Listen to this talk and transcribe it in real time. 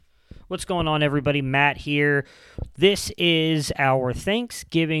What's going on, everybody? Matt here. This is our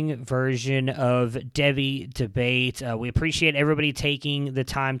Thanksgiving version of Debbie Debate. We appreciate everybody taking the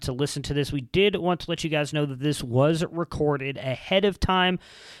time to listen to this. We did want to let you guys know that this was recorded ahead of time,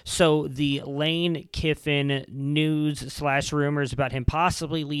 so the Lane Kiffin news/rumors about him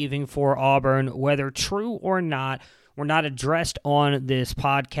possibly leaving for Auburn, whether true or not, were not addressed on this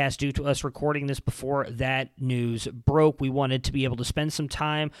podcast due to us recording this before that news broke. We wanted to be able to spend some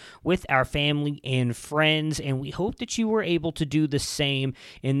time with our family and friends, and we hope that you were able to do the same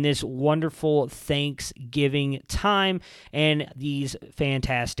in this wonderful Thanksgiving time and these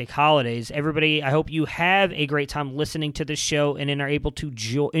fantastic holidays. Everybody, I hope you have a great time listening to this show and are able to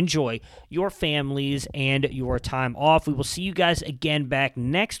enjoy your families and your time off. We will see you guys again back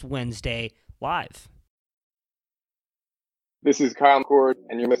next Wednesday live. This is Kyle McCord,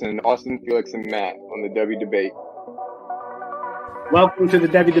 and you're listening to Austin, Felix, and Matt on the Debbie Debate. Welcome to the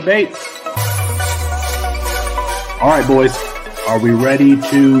Debbie Debate. All right, boys. Are we ready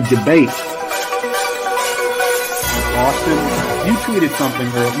to debate? Austin, you tweeted something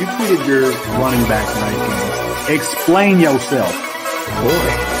earlier. You tweeted your running back rankings. Explain yourself. Boy,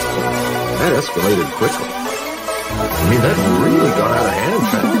 that escalated quickly. I mean, that really got out of hand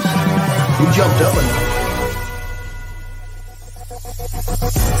fast. Who jumped up and...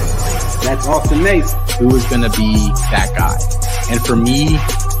 That's Austin Nace. Who is going to be that guy? And for me,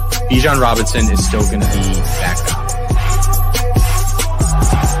 Bijan Robinson is still going to be that guy.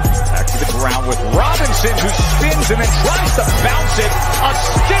 Back to the ground with Robinson, who spins and then tries to bounce it. A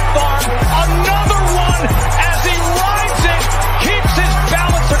stiff arm, another one as he rides it, keeps his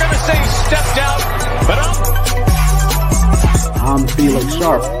balance. They're going to say stepped out, but I'm Felix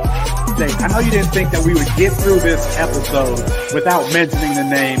Sharp. I know you didn't think that we would get through this episode without mentioning the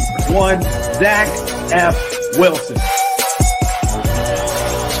name one Zach F. Wilson.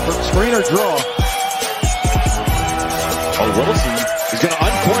 Screener draw. Oh, Wilson is going to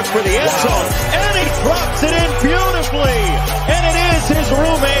uncork for the end zone, and he drops it in beautifully. And it is his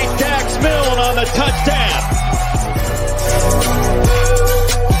roommate Dax Milne on the touchdown.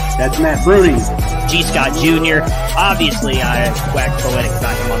 That's Matt Bruning. G. Scott Jr. Obviously, I waxed poetic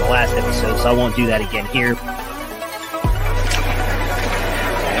about him on the last episode, so I won't do that again here. And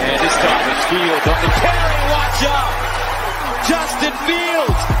this time it's Fields on the carry. Watch out! Justin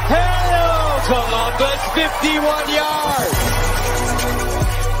Fields! Hello, Columbus! 51 yards!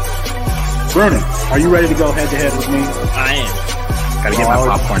 Bruning, are you ready to go head-to-head with me? I am. Got to get my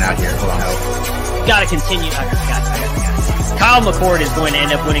popcorn out here. Hold on. Got to continue. I got it. Kyle McCord is going to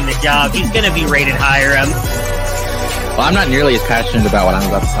end up winning the job. He's going to be rated higher. Well, I'm not nearly as passionate about what I'm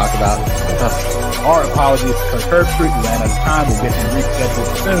about to talk about. Our apologies because Herb Street ran out of time. We'll get him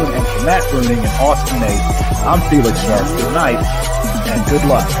rescheduled soon. And for Matt Bruning and Austin Nace, I'm Felix Sharp. Good night and good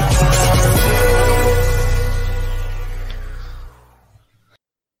luck.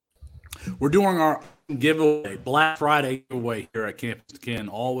 We're doing our giveaway, Black Friday giveaway here at Campus Ken,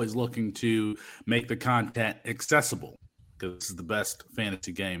 always looking to make the content accessible because this is the best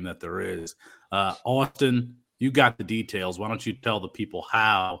fantasy game that there is. Austin, you got the details. Why don't you tell the people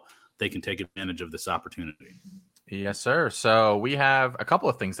how they can take advantage of this opportunity? Yes, sir. So we have a couple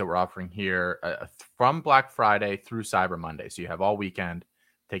of things that we're offering here from Black Friday through Cyber Monday. So you have all weekend.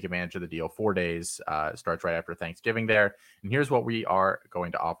 Take advantage of the deal. 4 days, starts right after Thanksgiving there. And here's what we are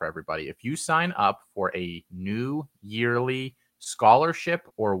going to offer everybody. If you sign up for a new yearly scholarship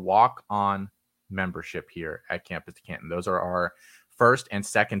or walk-on membership here at Campus Canton, those are our first and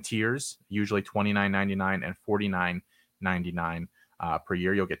second tiers, usually $29.99 and $49.99 per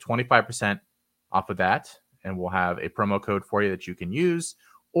year. You'll get 25% off of that, and we'll have a promo code for you that you can use.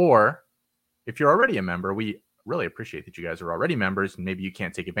 Or if you're already a member, we really appreciate that you guys are already members and maybe you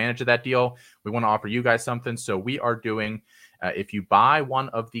can't take advantage of that deal. We want to offer you guys something. So we are doing, if you buy one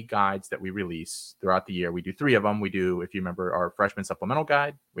of the guides that we release throughout the year, we do 3 of them. We do, if you remember, our freshman supplemental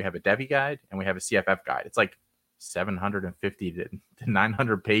guide, we have a Devi guide, and we have a CFF guide. It's like 750 to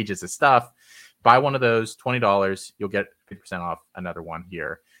 900 pages of stuff. Buy one of those, $20, you'll get 50% off another one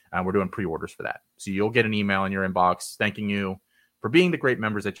here. We're doing pre-orders for that. So you'll get an email in your inbox thanking you for being the great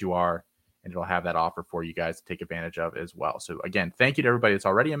members that you are. And it'll have that offer for you guys to take advantage of as well. So again, thank you to everybody that's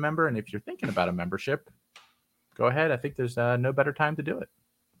already a member. And if you're thinking about a membership, go ahead. I think there's no better time to do it.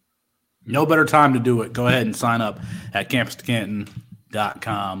 No better time to do it. Go ahead and sign up at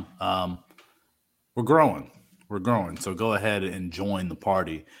campuscanton.com. We're growing. So go ahead and join the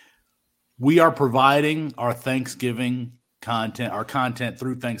party. We are providing our Thanksgiving content, our content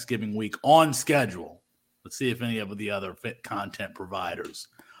through Thanksgiving week on schedule. Let's see if any of the other fit content providers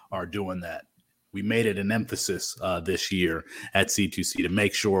are doing that. we made it an emphasis this year at C2C to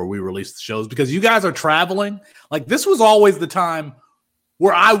make sure we release the shows because you guys are traveling. Like, this was always the time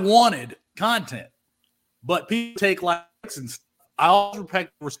where I wanted content, but people take likes and stuff. I also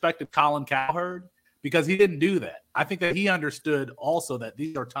respected Colin Cowherd because he didn't do that. I think that he understood also that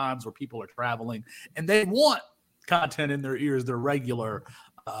these are times where people are traveling and they want content in their ears, their regular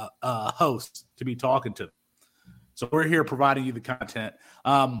hosts to be talking to them. So we're here providing you the content.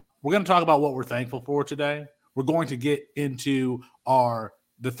 We're going to talk about what we're thankful for today. We're going to get into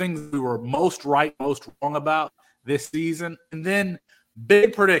the things we were most right, most wrong about this season, and then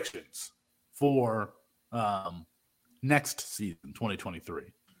big predictions for next season, 2023.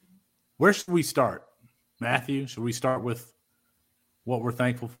 Where should we start? Matthew, should we start with what we're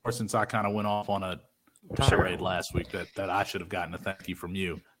thankful for, since I kind of went off on a tirade last week that I should have gotten a thank you from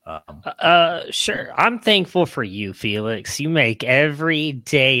you? Sure. I'm thankful for you, Felix. You make every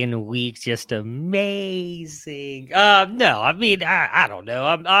day and week just amazing. No, I mean, I don't know.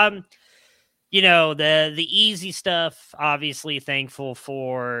 I'm you know, the easy stuff, obviously thankful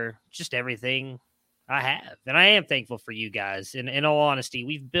for just everything I have. And I am thankful for you guys. In all honesty,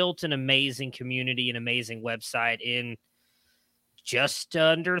 we've built an amazing community, an amazing website in just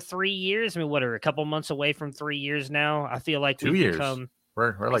under 3 years. I mean, what are a couple months away from 3 years now? I feel like 2 years.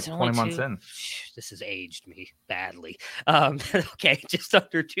 We're like 20 months in. This has aged me badly. Okay, just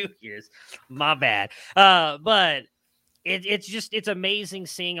under 2 years. My bad. But it's amazing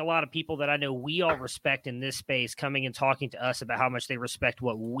seeing a lot of people that I know we all respect in this space coming and talking to us about how much they respect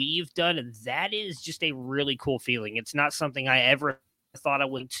what we've done. And that is just a really cool feeling. It's not something I ever thought I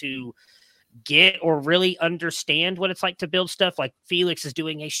would to get or really understand what it's like to build stuff. Like Felix is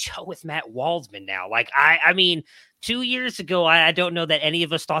doing a show with Matt Waldman now. Like, I mean, 2 years ago, I don't know that any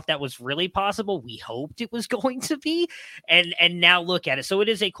of us thought that was really possible. We hoped it was going to be, and now look at it. So it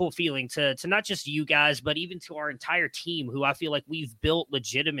is a cool feeling to not just you guys, but even to our entire team, who I feel like we've built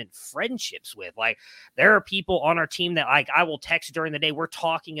legitimate friendships with. Like, there are people on our team that, like, I will text during the day. We're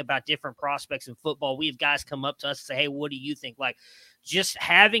talking about different prospects in football. We have guys come up to us and say, "Hey, what do you think?" Like, just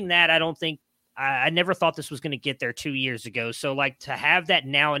having that, I never thought this was going to get there 2 years ago. So, like, to have that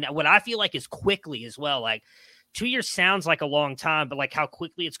now, and what I feel like is quickly as well, like, 2 years sounds like a long time, but like how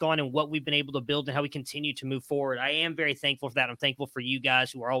quickly it's gone and what we've been able to build and how we continue to move forward. I am very thankful for that. I'm thankful for you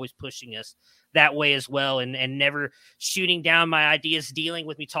guys who are always pushing us that way as well, and never shooting down my ideas, dealing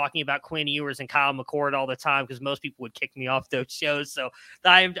with me talking about Quinn Ewers and Kyle McCord all the time, because most people would kick me off those shows. So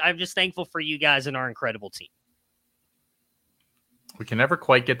I'm just thankful for you guys and our incredible team. We can never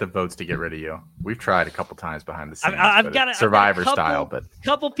quite get the votes to get rid of you. We've tried a couple times behind the scenes. I've got Survivor style, but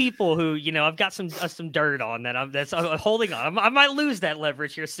couple people who, you know, I've got some dirt on that. I'm holding on. I might lose that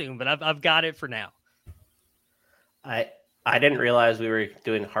leverage here soon, but I've got it for now. I didn't realize we were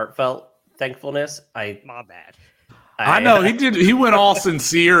doing heartfelt thankfulness. My bad. I know he did. He went all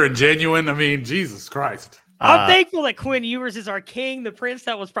sincere and genuine. I mean, Jesus Christ. I'm thankful that Quinn Ewers is our king, the prince.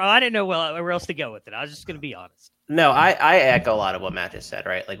 That was probably, I didn't know where else to go with it. I was just going to be honest. No, I echo a lot of what Matt just said,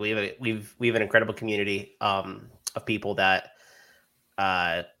 right? Like we have an incredible community of people that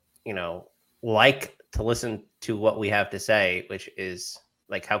you know, like to listen to what we have to say, which is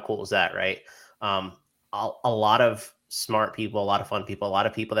like, how cool is that, right? A lot of smart people, a lot of fun people, a lot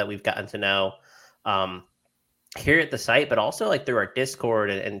of people that we've gotten to know here at the site, but also like through our Discord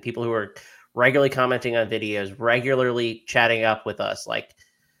and people who are regularly commenting on videos, regularly chatting up with us, like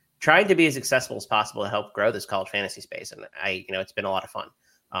trying to be as accessible as possible to help grow this college fantasy space. And it's been a lot of fun.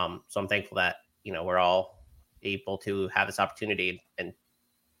 So I'm thankful that, you know, we're all able to have this opportunity and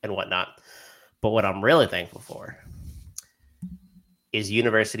whatnot. But what I'm really thankful for is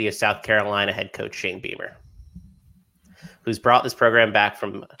University of South Carolina head coach Shane Beamer, who's brought this program back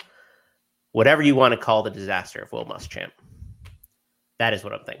from whatever you want to call the disaster of Will Muschamp. That is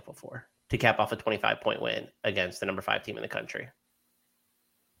what I'm thankful for, to cap off a 25-point win against the number 5 team in the country.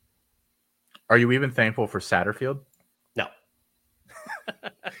 Are you even thankful for Satterfield? No.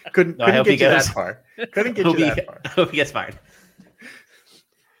 couldn't get you that far. Couldn't get you that far. I hope he gets fired.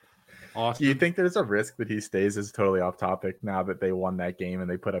 Awesome. Do you think there's a risk that he stays? Is totally off topic now that they won that game and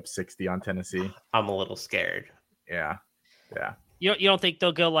they put up 60 on Tennessee? I'm a little scared. Yeah. You don't think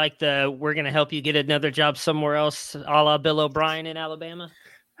they'll go like we're going to help you get another job somewhere else, a la Bill O'Brien in Alabama?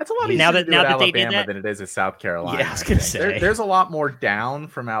 That's a lot easier now that Alabama they did that? than it is at South Carolina. Yeah, I was going to say. There's a lot more down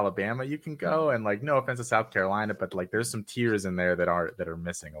from Alabama you can go, and like, no offense to South Carolina, but like there's some tiers in there that are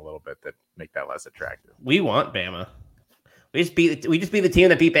missing a little bit that make that less attractive. We want Bama. We just beat the team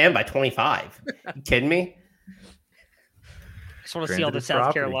that beat Bama by 25. You kidding me? I just want to see all the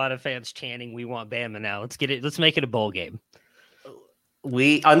South Carolina fans chanting, "We want Bama now." Let's get it. Let's make it a bowl game.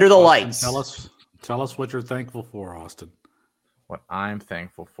 We under the lights. Tell us what you're thankful for, Austin. What I'm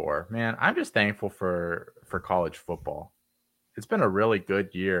thankful for, man, I'm just thankful for college football. It's been a really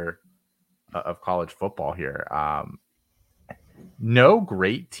good year of college football here. No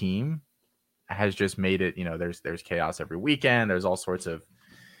great team has just made it. There's chaos every weekend. There's all sorts of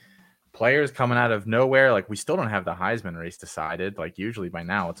players coming out of nowhere. Like, we still don't have the Heisman race decided. Like, usually by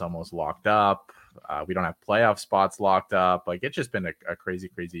now it's almost locked up. We don't have playoff spots locked up. Like, it's just been a crazy,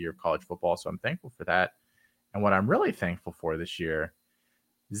 crazy year of college football. So I'm thankful for that. And what I'm really thankful for this year,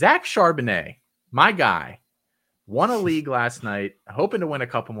 Zach Charbonnet, my guy, won a league last night, hoping to win a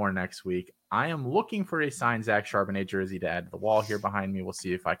couple more next week. I am looking for a signed Zach Charbonnet jersey to add to the wall here behind me. We'll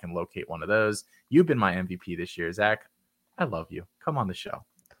see if I can locate one of those. You've been my MVP this year, Zach. I love you. Come on the show.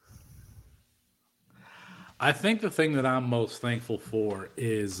 I think the thing that I'm most thankful for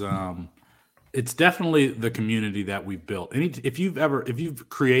is it's definitely the community that we've built. If you've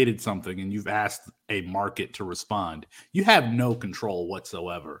created something and you've asked a market to respond, you have no control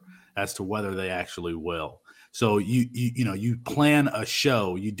whatsoever as to whether they actually will. So you plan a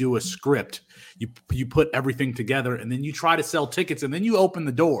show, you do a script, you put everything together, and then you try to sell tickets, and then you open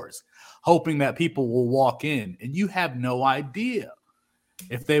the doors, hoping that people will walk in, and you have no idea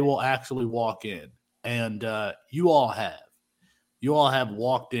if they will actually walk in. And you all have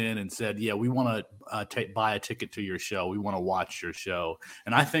walked in and said, yeah, we want to buy a ticket to your show. We want to watch your show.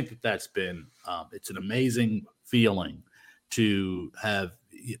 And I think that's been it's an amazing feeling to have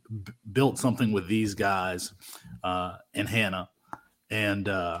built something with these guys and Hannah, and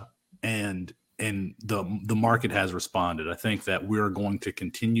the market has responded. I think that we're going to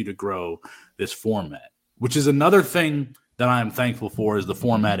continue to grow this format, which is another thing that I'm thankful for, is the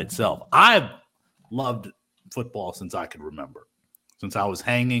format itself. I've loved football since I can remember, since I was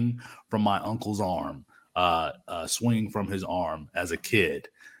hanging from my uncle's arm, swinging from his arm as a kid.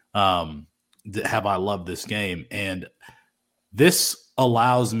 Have I loved this game? And this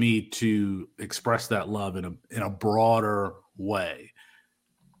allows me to express that love in a broader way.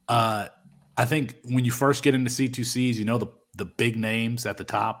 I think when you first get into C2Cs, the big names at the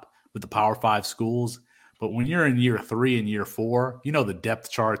top with the Power 5 schools. But when you're in year 3 and year 4, the depth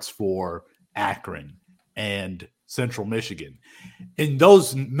charts for Akron and Central Michigan. In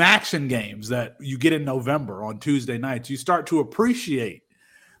those Maction games that you get in November on Tuesday nights, you start to appreciate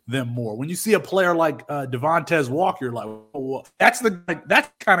them more. When you see a player like Devontae Walker, you're like, well, that's the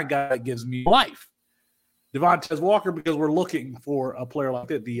kind of guy that gives me life. Devontae Walker, because we're looking for a player like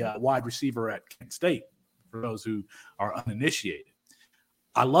that, the wide receiver at Kent State, for those who are uninitiated.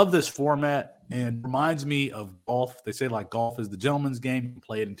 I love this format, and reminds me of golf. They say, like, golf is the gentleman's game. You can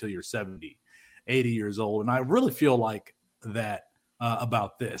play it until you're 70, 80 years old. And I really feel like that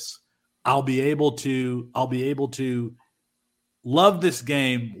about this. I'll be able to love this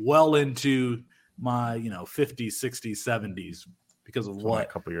game well into my 50s, 60s, 70s because of a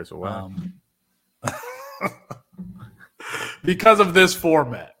couple years away. Because of this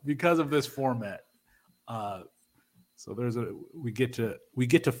format. So we get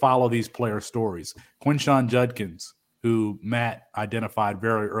to follow these player stories. Quinshon Judkins, who Matt identified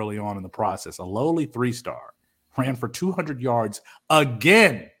very early on in the process, a lowly 3-star, ran for 200 yards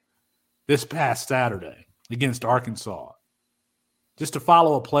again this past Saturday against Arkansas. Just to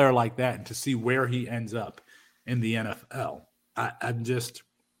follow a player like that and to see where he ends up in the NFL,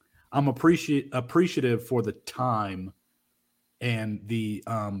 I'm appreciative for the time and the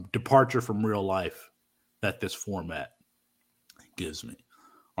departure from real life that this format gives me.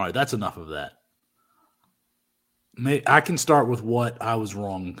 All right, that's enough of that. I can start with what I was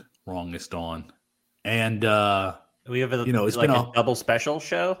wrongest on, and we have it's like a double special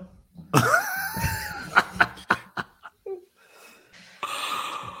show.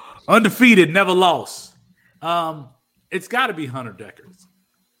 Undefeated, never lost. It's got to be Hunter Dekkers.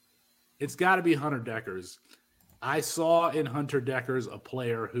 I saw in Hunter Dekkers a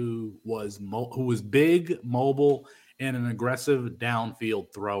player who was big, mobile, and an aggressive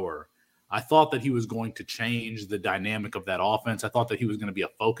downfield thrower. I thought that he was going to change the dynamic of that offense. I thought that he was going to be a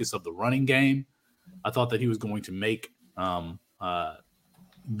focus of the running game. I thought that he was going to make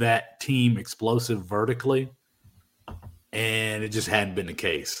that team explosive vertically, and it just hadn't been the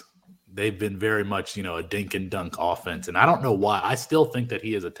case. They've been very much, a dink and dunk offense. And I don't know why. I still think that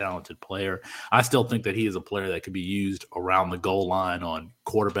he is a talented player. I still think that he is a player that could be used around the goal line on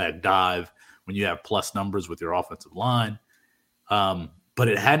quarterback dive when you have plus numbers with your offensive line. But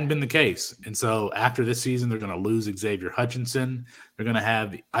it hadn't been the case. And so after this season, they're going to lose Xavier Hutchinson. They're going to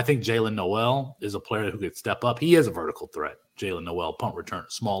have, I think Jalen Noel is a player who could step up. He is a vertical threat. Jalen Noel, punt returner,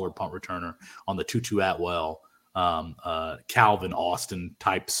 smaller punt returner on the Tutu Atwell, Calvin Austin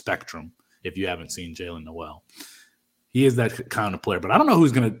type spectrum. if you haven't seen Jalen Noel. He is that kind of player, but I don't know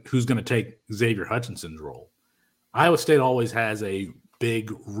who's gonna take Xavier Hutchinson's role. Iowa State always has a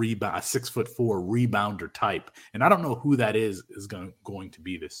big rebound, a 6'4" rebounder type, and I don't know who that is going to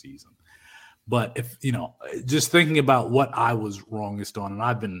be this season. But if just thinking about what I was wrongest on,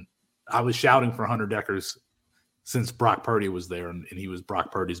 and I was shouting for Hunter Dekkers since Brock Purdy was there, and he was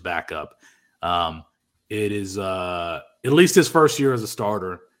Brock Purdy's backup. It is at least his first year as a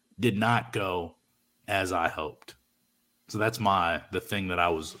starter did not go as I hoped. So that's the thing that I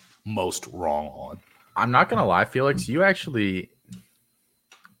was most wrong on. I'm not gonna lie, Felix, you actually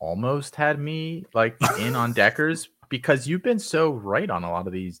almost had me like in on Dekkers because you've been so right on a lot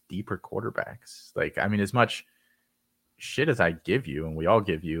of these deeper quarterbacks. Like, I mean, as much shit as I give you and we all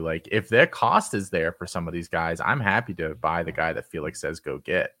give you, like, if their cost is there for some of these guys, I'm happy to buy the guy that Felix says go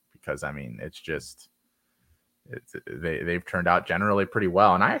get, because I mean, they've turned out generally pretty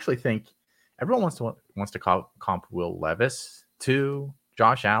well. And I actually think everyone wants to comp Will Levis to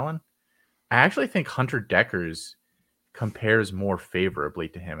Josh Allen. I actually think Hunter Dekkers compares more favorably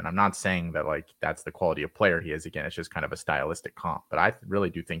to him. And I'm not saying that like that's the quality of player he is. Again, it's just kind of a stylistic comp. But I really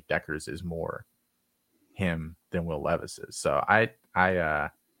do think Dekkers is more him than Will Levis is. So I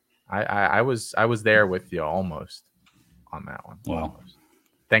was there with you almost on that one. Wow. Almost.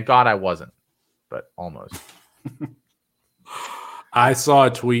 Thank God I wasn't, but almost. I saw a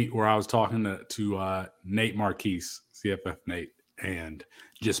tweet where I was talking to Nate Marquise, CFF Nate, and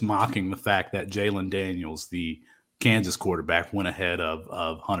just mocking the fact that Jalen Daniels, the Kansas quarterback, went ahead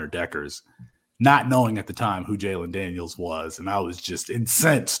of Hunter Dekkers, not knowing at the time who Jalen Daniels was. And I was just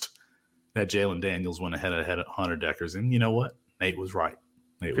incensed that Jalen Daniels went ahead of Hunter Dekkers. And you know what? Nate was right.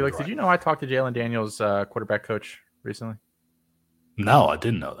 Felix, did you know I talked to Jalen Daniels, quarterback coach, recently? No, I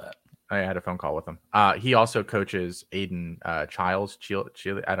didn't know that. I had a phone call with him. He also coaches Aiden Childs.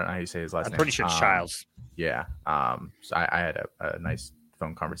 I don't know how you say his last name. I'm pretty sure it's Childs. Yeah. So I had a nice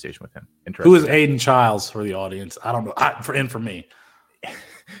phone conversation with him. Who is Aiden Childs for the audience? I don't know. For me.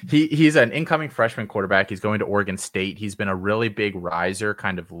 He's an incoming freshman quarterback. He's going to Oregon State. He's been a really big riser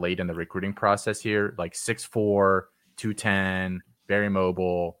kind of late in the recruiting process here, like 6'4", 210, very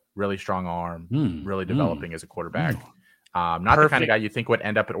mobile, really strong arm, really developing as a quarterback. Not Perfect. The kind of guy you think would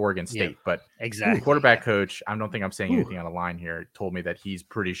end up at Oregon State, but exactly. Quarterback coach, I don't think I'm saying anything on the line here, told me that he's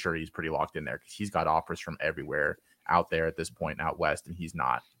pretty sure he's pretty locked in there because he's got offers from everywhere out there at this point out west, and he's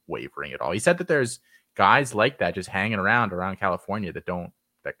not wavering at all. He said that there's guys like that just hanging around California that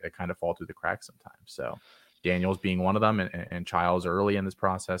kind of fall through the cracks sometimes. So Daniels being one of them, and Childs early in this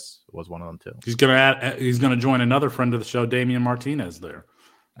process was one of them too. He's gonna join another friend of the show, Damian Martinez, there.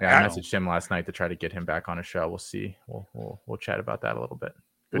 Yeah, I messaged him last night to try to get him back on a show. We'll see. We'll chat about that a little bit.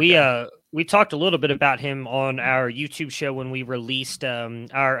 We talked a little bit about him on our YouTube show when we released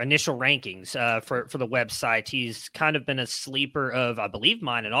our initial rankings for the website. He's kind of been a sleeper of, I believe,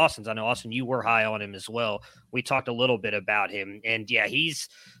 mine and Austin's. I know, Austin, you were high on him as well. We talked a little bit about him. And, yeah, he's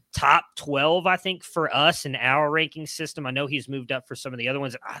top 12, I think, for us in our ranking system. I know he's moved up for some of the other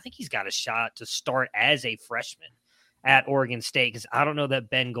ones. I think he's got a shot to start as a freshman at Oregon State, because I don't know that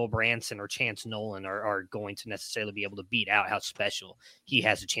Ben Gulbranson or Chance Nolan are going to necessarily be able to beat out how special he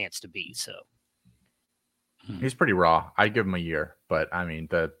has a chance to be. So he's pretty raw. I'd give him a year, but I mean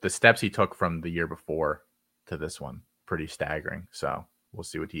the steps he took from the year before to this one, pretty staggering. So we'll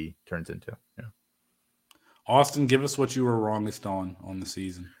see what he turns into. Yeah. Austin, give us what you were wrongest on the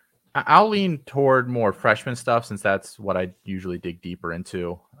season. I'll lean toward more freshman stuff since that's what I usually dig deeper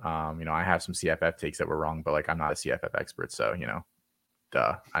into. I have some CFF takes that were wrong, but like I'm not a CFF expert, so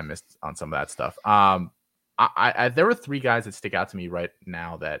I missed on some of that stuff. There were three guys that stick out to me right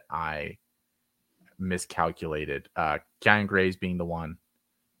now that I miscalculated. Keon Graves being the one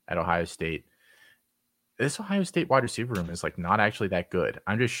at Ohio State. This Ohio State wide receiver room is like not actually that good.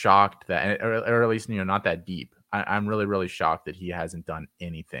 I'm just shocked that, or at least not that deep. I'm really, really shocked that he hasn't done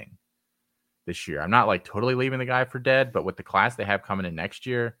anything this year. I'm not like totally leaving the guy for dead, but with the class they have coming in next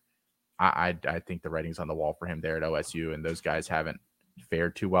year, I think the writing's on the wall for him there at OSU, and those guys haven't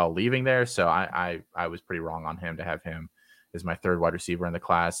fared too well leaving there. So I was pretty wrong on him to have him as my third wide receiver in the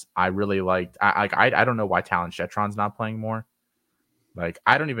class. I really liked. I don't know why Talon Shetron's not playing more. Like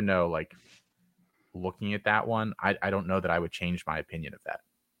I don't even know. Like looking at that one, I don't know that I would change my opinion of that.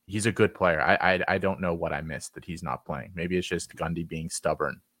 He's a good player. I don't know what I missed that he's not playing. Maybe it's just Gundy being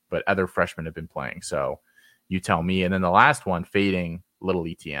stubborn, but other freshmen have been playing. So you tell me. And then the last one, fading Little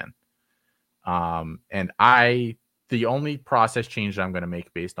Etienne. And the only process change that I'm going to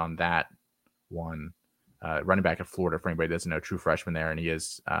make based on that one, running back at Florida, for anybody that doesn't know, true freshman there. And he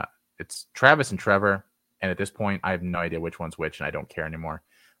is, it's Travis and Trevor. And at this point, I have no idea which one's which, and I don't care anymore.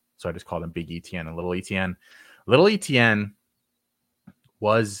 So I just called him Big ETN and Little ETN. Little ETN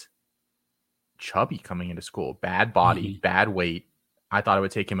was chubby coming into school. Bad body, bad weight. I thought it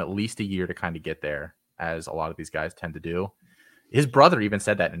would take him at least a year to kind of get there, as a lot of these guys tend to do. His brother even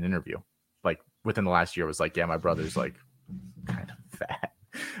said that in an interview. Like within the last year was like, yeah, my brother's like kind of fat.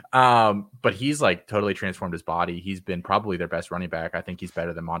 But he's like totally transformed his body. He's been probably their best running back. I think he's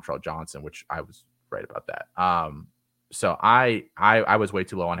better than Montrell Johnson, which I was right about that. So I was way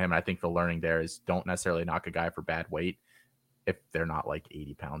too low on him. And I think the learning there is don't necessarily knock a guy for bad weight if they're not like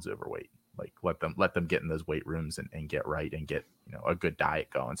 80 pounds overweight. Like let them get in those weight rooms and get right and get, a good diet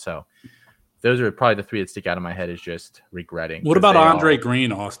going. So those are probably the three that stick out of my head, is just regretting. What about Andre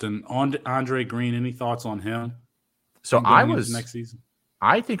Green, Austin? Andre Green, any thoughts on him? So next season.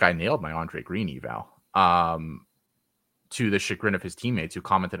 I think I nailed my Andre Green eval. To the chagrin of his teammates who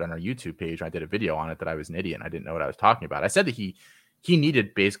commented on our YouTube page. I did a video on it that I was an idiot and I didn't know what I was talking about. I said that he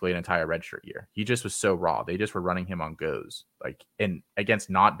needed basically an entire redshirt year. He just was so raw. They just were running him on goes, like against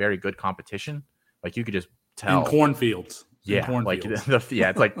not very good competition. Like you could just tell in cornfields. Yeah, like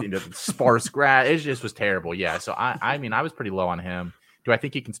it's like sparse grass. It just was terrible. Yeah, so I mean I was pretty low on him. Do I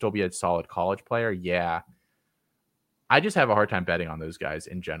think he can still be a solid college player? Yeah. I just have a hard time betting on those guys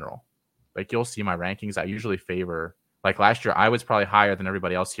in general. Like you'll see my rankings. I usually favor, like last year, I was probably higher than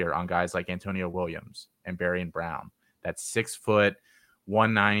everybody else here on guys like Antonio Williams and Barry and Brown. That's 6 foot,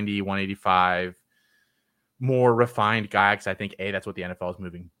 190, 185, more refined guy. Because I think A, that's what the NFL is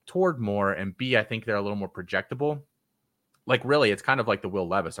moving toward more. And B, I think they're a little more projectable. Like really, it's kind of like the Will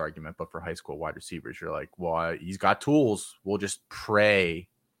Levis argument, but for high school wide receivers. You're like, well, he's got tools. We'll just pray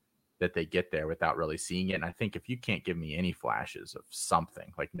that they get there without really seeing it. And I think if you can't give me any flashes of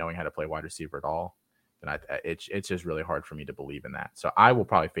something, like knowing how to play wide receiver at all, then it's just really hard for me to believe in that. So I will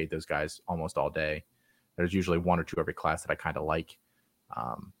probably fade those guys almost all day. There's usually one or two every class that I kind of like.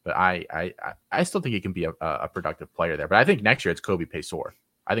 But I still think he can be a productive player there. But I think next year it's Kobe Paysour.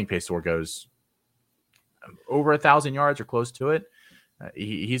 I think Paysour goes over 1,000 yards or close to it.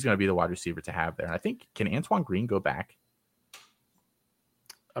 He's going to be the wide receiver to have there. And I think, can Antoine Green go back?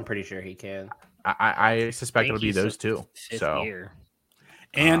 I'm pretty sure he can. I suspect it'll be those two. So year.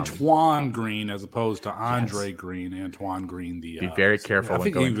 Antoine Green as opposed to Andre Green. Antoine Green. Be very careful when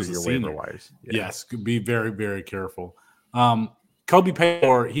going through your waiver wires. Yeah. Yes, be very, very careful. Kobe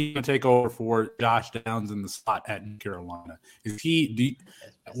Paysour, he's going to take over for Josh Downs in the slot at Carolina.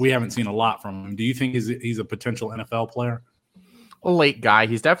 We haven't seen a lot from him. Do you think he's a potential NFL player? A late guy.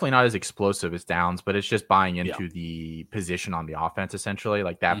 He's definitely not as explosive as Downs, but it's just buying into the position on the offense, essentially.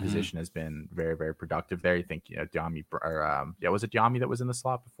 Like that position has been very, very productive there. You think, Diami, or was it Diami that was in the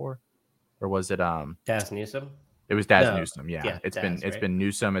slot before? Or was it Daz Newsome? It was Daz Newsome, It's been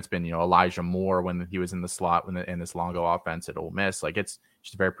Newsome, it's been Elijah Moore when he was in the slot in this Longo offense at Ole Miss. Like it's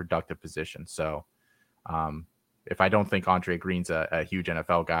just a very productive position. So if I don't think Andre Green's a huge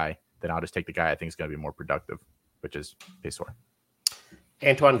NFL guy, then I'll just take the guy I think is going to be more productive, which is Paysour.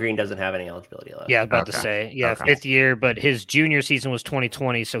 Antoine Green doesn't have any eligibility left. Yeah, about to say. Yeah, fifth year, but his junior season was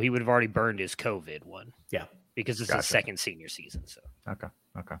 2020, so he would have already burned his COVID one. Yeah. Because it's his second senior season. So Okay.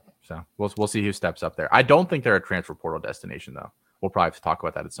 So we'll see who steps up there. I don't think they're a transfer portal destination, though. We'll probably have to talk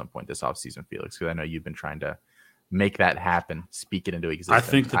about that at some point this offseason, Felix, because I know you've been trying to make that happen, speak it into existence. I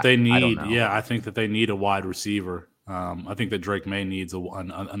think that they need I think that they need a wide receiver. I think that Drake May needs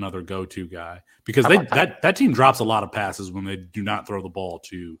another go-to guy because that team drops a lot of passes when they do not throw the ball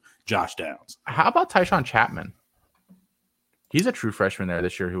to Josh Downs. How about Tyshawn Chapman? He's a true freshman there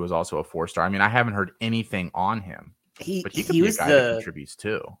this year who was also a 4-star. I mean, I haven't heard anything on him, but he could be a guy that contributes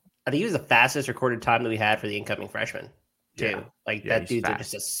too. I think he was the fastest recorded time that we had for the incoming freshman too. That dude's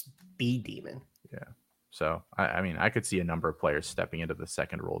just a speed demon. Yeah. So, I mean, I could see a number of players stepping into the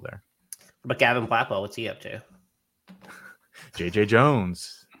second role there. But Gavin Blackwell, what's he up to? JJ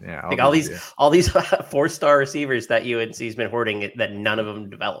Jones. Yeah. Like all these 4-star receivers that UNC's been hoarding that none of them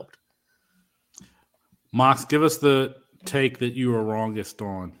developed. Mox, give us the take that you are wrongest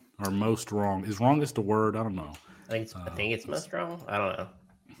on, or most wrong. Is wrongest a word? I don't know. I think it's most wrong. I don't know.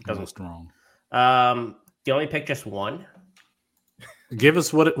 Most wrong. You only pick just one? Give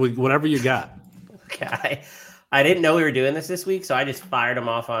us whatever you got. Okay. I didn't know we were doing this week, so I just fired them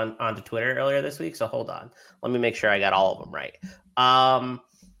off onto Twitter earlier this week. So hold on. Let me make sure I got all of them right. I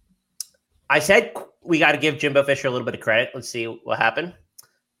said we got to give Jimbo Fisher a little bit of credit. Let's see what happened.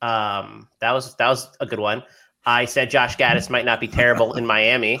 That was a good one. I said Josh Gaddis might not be terrible in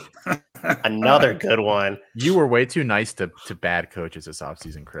Miami. Another good one. You were way too nice to bad coaches this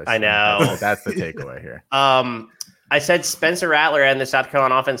offseason, Chris. I know. That's the takeaway here. I said Spencer Rattler and the South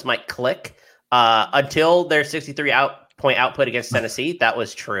Carolina offense might click until their 63 point output against Tennessee. That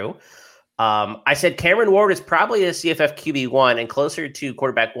was true. I said Cameron Ward is probably a CFF QB1 and closer to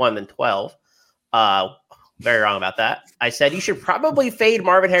quarterback 1 than 12. Very wrong about that. I said you should probably fade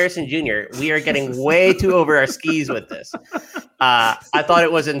Marvin Harrison Jr. We are getting way too over our skis with this. I thought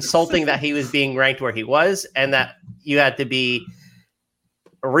it was insulting that he was being ranked where he was and that you had to be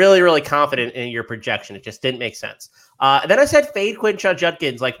really, really confident in your projection. It just didn't make sense. Then I said fade Quinshon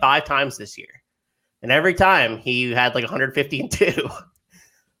Judkins like 5 times this year. And every time he had like 150 and 2.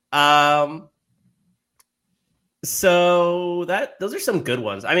 So those are some good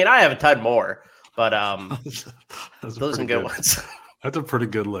ones. I mean, I have a ton more, but those are some good ones. That's a pretty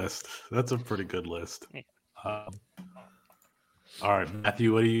good list. All right,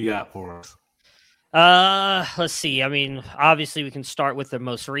 Matthew, what do you got for us? Let's see. I mean, obviously we can start with the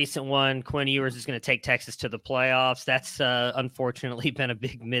most recent one. Quinn Ewers is going to take Texas to the playoffs. That's unfortunately been a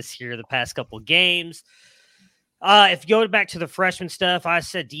big miss here the past couple of games. If you go back to the freshman stuff, I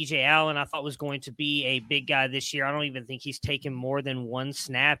said DJ Allen I thought was going to be a big guy this year. I don't even think he's taken more than 1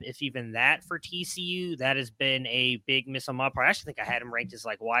 snap, if even that, for TCU. That has been a big miss on my part. I actually think I had him ranked as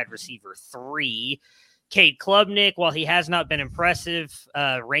like wide receiver 3. Cade Klubnik, while he has not been impressive,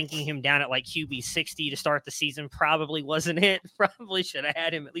 ranking him down at like QB 60 to start the season probably wasn't it. Probably should have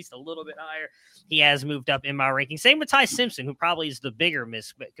had him at least a little bit higher. He has moved up in my ranking. Same with Ty Simpson, who probably is the bigger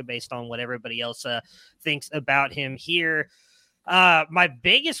miss based on what everybody else thinks about him here. My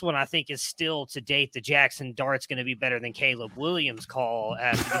biggest one, I think, is still to date the Jackson Dart's going to be better than Caleb Williams call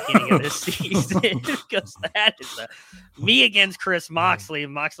at the beginning of this season, because that is me against Chris Moxley,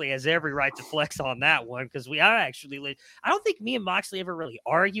 and Moxley has every right to flex on that one, because I don't think me and Moxley ever really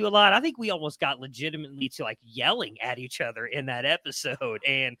argue a lot. I think we almost got legitimately to like yelling at each other in that episode,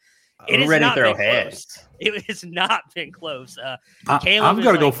 and it has not been close. It has not been close. I'm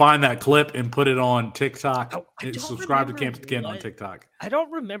going to go find that clip and put it on TikTok. Subscribe to Campus Ken on TikTok. I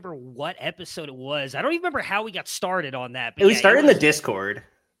don't remember what episode it was. I don't even remember how we got started on that. But we started in the Discord.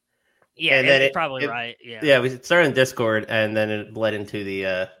 Yeah, and then probably right. Yeah, we started in Discord, and then it led into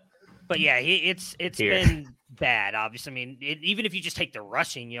the. But yeah, it's been bad, obviously. I mean, even if you just take the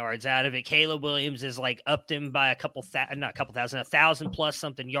rushing yards out of it, Caleb Williams is like upped him by 1,000 plus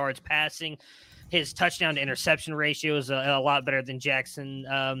something yards passing. His touchdown to interception ratio is a lot better than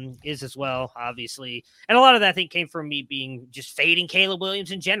Jackson is as well, obviously. And a lot of that, I think, came from me being just fading Caleb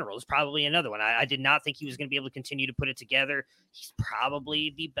Williams in general is probably another one. I did not think he was going to be able to continue to put it together. He's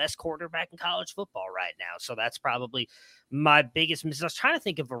probably the best quarterback in college football right now. So that's probably my biggest miss. I was trying to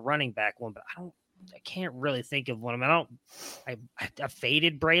think of a running back one, but I can't really think of one. I mean, I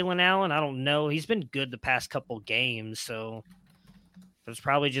faded Braylon Allen. I don't know. He's been good the past couple games, so it was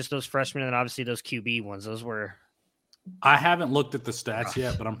probably just those freshmen and obviously those QB ones. Those were. I haven't looked at the stats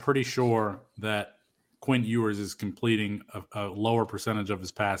yet, but I'm pretty sure that Quinn Ewers is completing a lower percentage of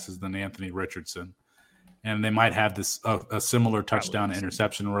his passes than Anthony Richardson, and they might have a similar touchdown to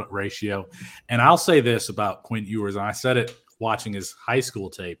interception ratio. And I'll say this about Quinn Ewers, and I said it watching his high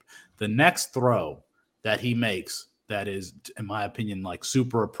school tape. The next throw that he makes that is, in my opinion, like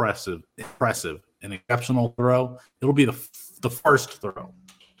super impressive, an exceptional throw, it'll be the first throw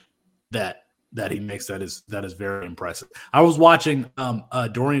that he makes that is very impressive. I was watching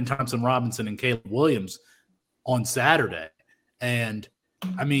Dorian Thompson-Robinson and Caleb Williams on Saturday, and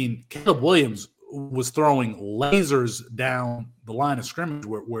I mean, Caleb Williams was throwing lasers down the line of scrimmage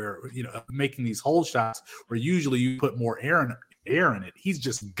where making these hole shots where usually you put more air in it. He's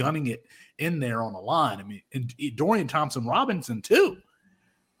just gunning it in there on the line. I mean, and Dorian Thompson-Robinson too.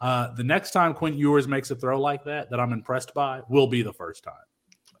 The next time Quinn Ewers makes a throw like that I'm impressed by will be the first time.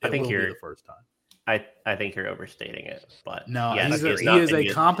 I think you're the first time. I think you're overstating it, but no, yes, he is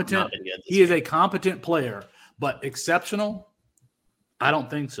a competent player, but exceptional. I don't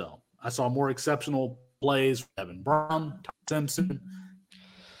think so. I saw more exceptional plays from Evan Brown, Tom Simpson,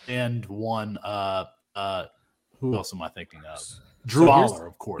 and one. Who else am I thinking of? Drew Aller,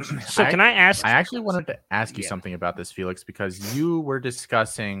 of course. So can I ask? I actually wanted to ask you something about this, Felix, because you were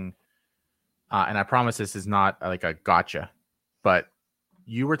discussing, and I promise this is not like a gotcha, but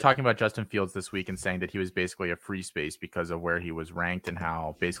you were talking about Justin Fields this week and saying that he was basically a free space because of where he was ranked and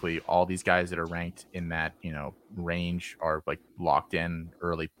how basically all these guys that are ranked in that range are like locked in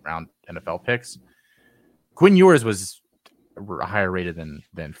early round NFL picks. Quinn Ewers was higher rated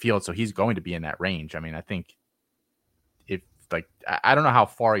than Fields, so he's going to be in that range. I mean, I think. I don't know how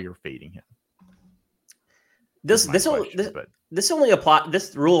far you're fading him. This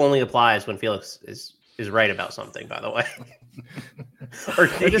rule only applies when Felix is right about something, by the way.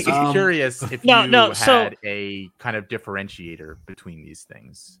 I'm just curious if you had a kind of differentiator between these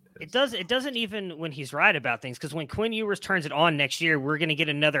things. It doesn't even when he's right about things, because when Quinn Ewers turns it on next year, we're going to get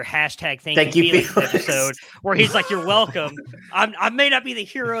another hashtag thank you Felix episode where he's like, "You're welcome. I may not be the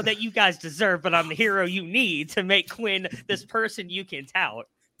hero that you guys deserve, but I'm the hero you need to make Quinn this person you can tout."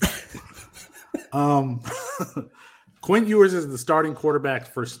 Quinn Ewers is the starting quarterback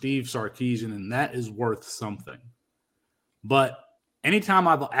for Steve Sarkisian, and that is worth something. But anytime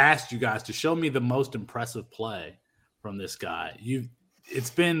I've asked you guys to show me the most impressive play from this guy, it's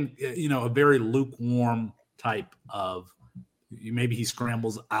been, a very lukewarm type of, maybe he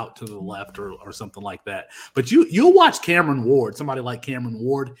scrambles out to the left or something like that. But you'll watch Cameron Ward, somebody like Cameron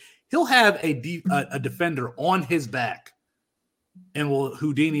Ward, he'll have a defender on his back and will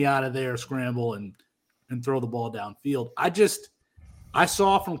Houdini out of there, scramble and throw the ball downfield. I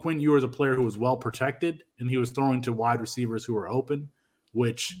saw from Quinn Ewers a player who was well protected, and he was throwing to wide receivers who were open,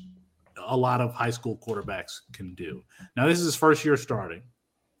 which a lot of high school quarterbacks can do. Now, this is his first year starting.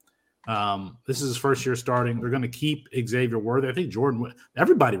 They're going to keep Xavier Worthy. I think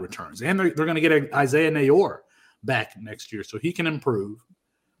everybody returns, and they're going to get Isaiah Nayor back next year, so he can improve.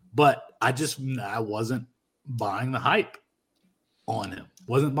 But I wasn't buying the hype on him.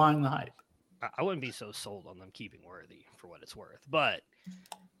 Wasn't buying the hype. I wouldn't be so sold on them keeping Worthy for what it's worth, but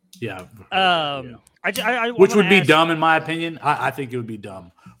yeah. Which would be dumb in my opinion. I think it would be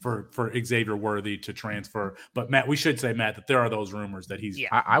dumb for Xavier Worthy to transfer. But Matt, we should say, Matt, that there are those rumors that he's. Yeah.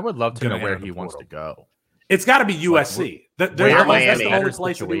 I would love to know where he wants to go. It's got to be USC. That's the only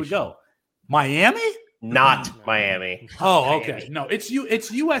place that he would go. Miami? Not Miami. Oh, okay. No, it's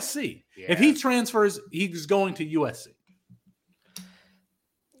USC. Yeah. If he transfers, he's going to USC.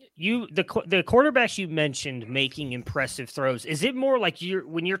 The quarterbacks you mentioned making impressive throws, is it more like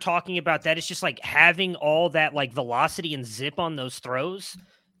when you're talking about that, it's just like having all that like velocity and zip on those throws?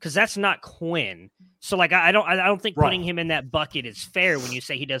 Because that's not Quinn. So like I don't think putting him in that bucket is fair when you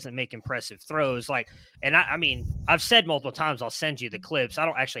say he doesn't make impressive throws. Like, and I mean, I've said multiple times I'll send you the clips. I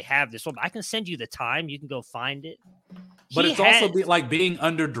don't actually have this one, but I can send you the time. You can go find it. But it's also like being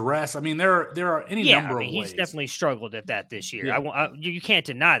under duress. I mean, there are any number of ways. He's definitely struggled at that this year. Yeah. You can't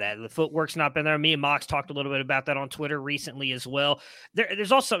deny that. The footwork's not been there. Me and Mox talked a little bit about that on Twitter recently as well.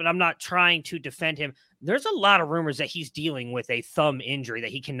 There's also, and I'm not trying to defend him, there's a lot of rumors that he's dealing with a thumb injury, that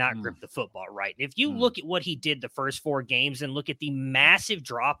he cannot grip the football right. And if you look at what he did the first 4 games and look at the massive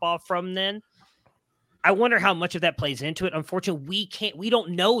drop-off from then, I wonder how much of that plays into it. Unfortunately, we don't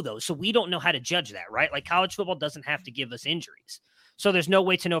know those, so we don't know how to judge that, right? Like college football doesn't have to give us injuries. So there's no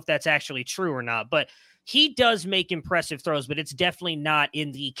way to know if that's actually true or not. But he does make impressive throws, but it's definitely not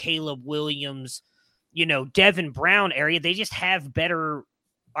in the Caleb Williams, Devin Brown area. They just have better,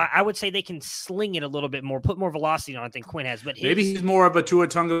 I would say they can sling it a little bit more, put more velocity on it than Quinn has. But maybe he's more of a Tua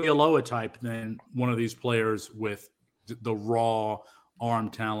Tagovailoa type than one of these players with the raw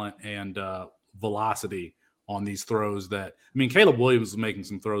arm talent and velocity on these throws. That, I mean, Caleb Williams was making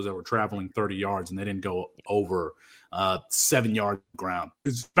some throws that were traveling 30 yards and they didn't go over 7 yard ground.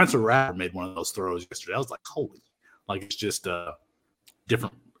 Spencer Rattler made one of those throws yesterday. I was like, holy, like it's just a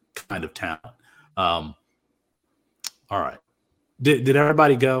different kind of talent. All right. Did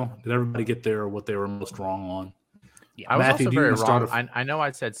everybody go? Did everybody get there what they were most wrong on? Yeah, I was Matthew, also very wrong. I know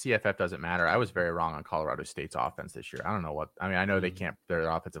I said CFF doesn't matter. I was very wrong on Colorado State's offense this year. I don't know what. I mean, I know they can't. Their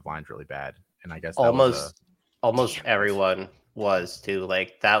offensive line's really bad, and I guess almost everyone was too.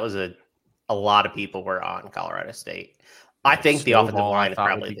 Like that was a lot of people were on Colorado State. I think the offensive line is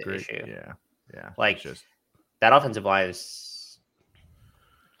probably the issue. Yeah. Like that offensive line is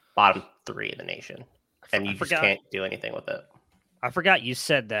bottom 3 in the nation, and you just can't do anything with it. I forgot you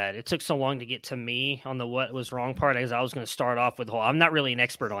said that. It took so long to get to me on the what was wrong part, as I was going to start off with I'm not really an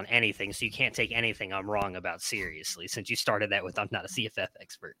expert on anything, so you can't take anything I'm wrong about seriously, since you started that with I'm not a CFF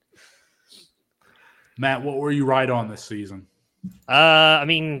expert. Matt, what were you right on this season? I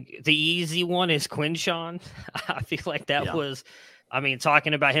mean, the easy one is Quinshon. I feel like that was, I mean,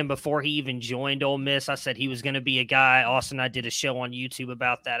 talking about him before he even joined Ole Miss, I said he was going to be a guy. Austin and I did a show on YouTube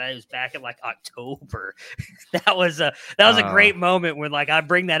about that. It was back in like October. that was a great moment when like I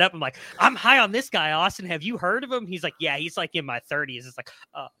bring that up. I'm like, I'm high on this guy, Austin. Have you heard of him? He's like, yeah, he's like in my 30s. It's like,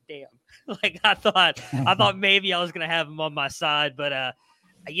 oh damn. Like I thought maybe I was going to have him on my side, but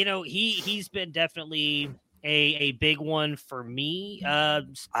he's been definitely a big one for me. I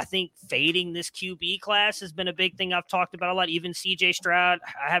think fading this QB class has been a big thing I've talked about a lot. Even CJ Stroud,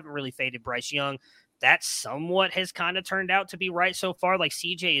 I haven't really faded Bryce Young. That somewhat has kind of turned out to be right so far. Like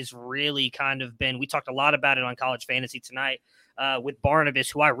CJ has really kind of been, we talked a lot about it on College Fantasy tonight. with Barnabas,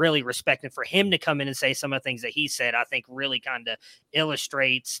 who I really respect, and for him to come in and say some of the things that he said, I think really kind of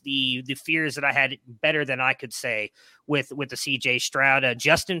illustrates the fears that I had better than I could say with the CJ Stroud.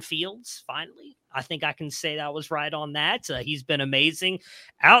 Justin Fields, finally, I think I can say that I was right on that. He's been amazing.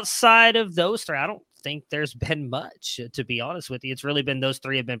 Outside of those three, I don't think there's been much, to be honest with you. It's really been those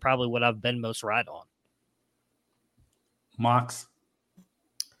three have been probably what I've been most right on. Mox.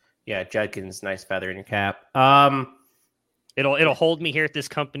 Yeah, Judkins, nice feather in your cap. It'll hold me here at this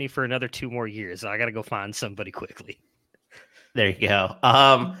company for another 2 more years. I got to go find somebody quickly. There you go.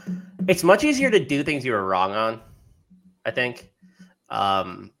 It's much easier to do things you were wrong on, I think.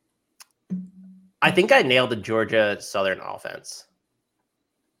 I think I nailed the Georgia Southern offense.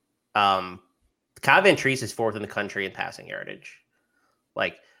 Kyle Van Treese is 4th in the country in passing yardage.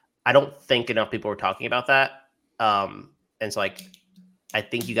 Like, I don't think enough people were talking about that. And it's like, I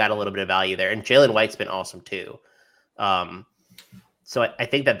think you got a little bit of value there. And Jalen White's been awesome too. So I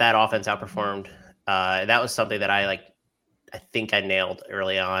think that offense outperformed. That was something that I think I nailed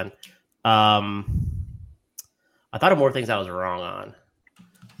early on. I thought of more things I was wrong on.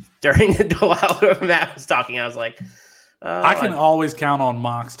 During while Matt was talking, I was like, I can always count on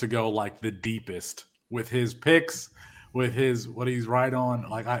Mox to go like the deepest with his picks, with his what he's right on.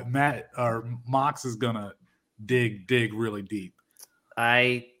 Like Mox is gonna dig really deep.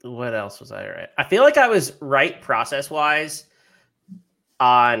 What else was I right? I feel like I was right process-wise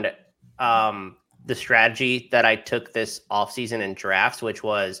on the strategy that I took this offseason in drafts, which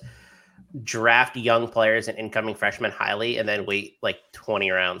was draft young players and incoming freshmen highly and then wait like 20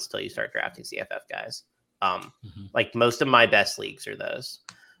 rounds till you start drafting CFF guys. Like most of my best leagues are those.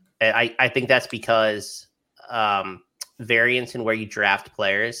 And I think that's because variance in where you draft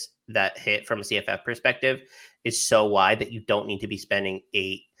players that hit from a CFF perspective is so wide that you don't need to be spending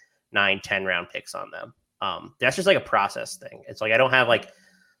 8, 9, 10 round picks on them. That's just like a process thing. It's like I don't have like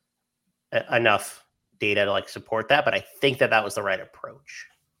enough data to like support that, but I think that was the right approach.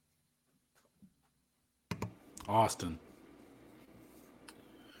 Austin.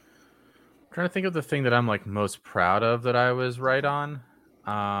 I'm trying to think of the thing that I'm like most proud of that I was right on.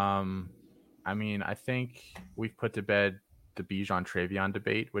 I mean, I think we've put to bed the Bijan Travion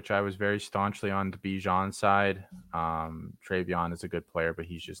debate, which I was very staunchly on the Bijan side. Travion is a good player, but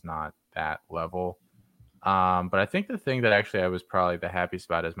he's just not that level. But I think the thing that actually I was probably the happiest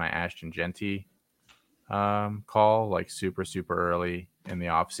about is my Ashton Genty call, like super early in the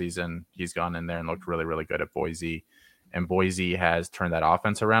offseason. He's gone in there and looked really, really good at Boise. And Boise has turned that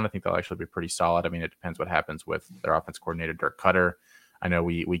offense around. I think they'll actually be pretty solid. I mean, it depends what happens with their offense coordinator, Dirk Cutter. I know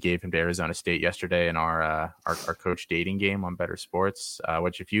we gave him to Arizona State yesterday in our coach dating game on Better Sports,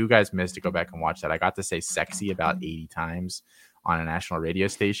 which if you guys missed to go back and watch that, I got to say sexy about 80 times on a national radio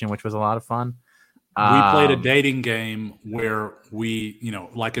station, which was a lot of fun. We played a dating game where we,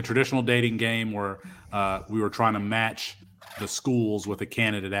 like a traditional dating game where we were trying to match the schools with a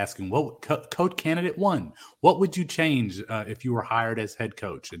candidate asking, what coach candidate 1, what would you change if you were hired as head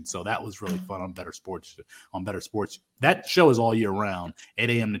coach? And so that was really fun on Better Sports. That show is all year round, 8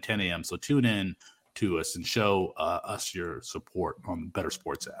 a.m. to 10 a.m. So tune in to us and show us your support on the Better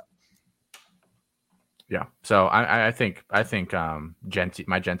Sports app. Yeah. So I think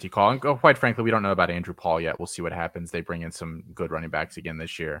Genty call, and quite frankly, we don't know about Andrew Paul yet. We'll see what happens. They bring in some good running backs again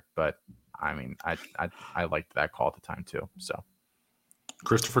this year, but I mean, I liked that call at the time too. So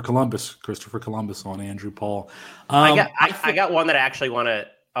Christopher Columbus on Andrew Paul. I got one that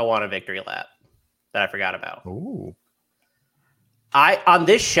I want a victory lap that I forgot about. Ooh. On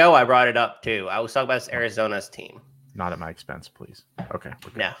this show I brought it up too. I was talking about this Arizona's team. Not at my expense, please. Okay.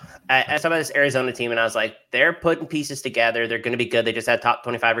 No, I talked about this Arizona team, and I was like, they're putting pieces together. They're going to be good. They just had top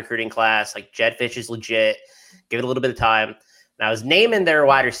 25 recruiting class. Like Jed Fish is legit. Give it a little bit of time. And I was naming their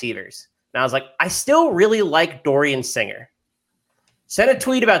wide receivers. And I was like, I still really like Dorian Singer. Sent a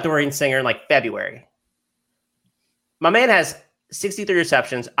tweet about Dorian Singer in like February. My man has 63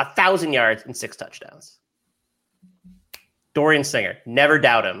 receptions, 1,000 yards, and 6 touchdowns. Dorian Singer. Never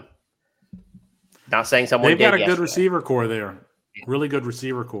doubt him. Not saying someone they've got a yesterday. good receiver core there. Really good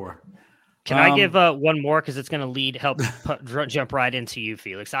receiver core. Can I give one more because it's going to help jump right into you,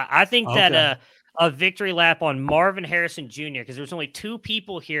 Felix? I think that a victory lap on Marvin Harrison Jr. because there's only 2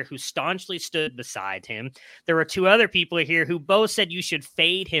 people here who staunchly stood beside him. There were 2 other people here who both said you should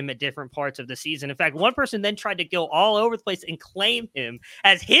fade him at different parts of the season. In fact, one person then tried to go all over the place and claim him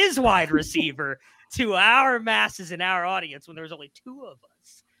as his wide receiver to our masses and our audience when there was only 2 of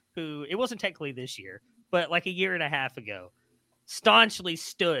us who, it wasn't technically this year, but like a year and a half ago, staunchly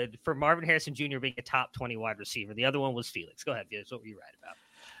stood for Marvin Harrison Jr. being a top 20 wide receiver. The other one was Felix. Go ahead, Felix. What were you right about?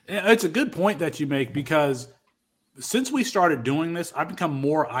 It's a good point that you make because since we started doing this, I've become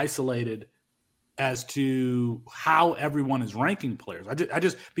more isolated as to how everyone is ranking players. I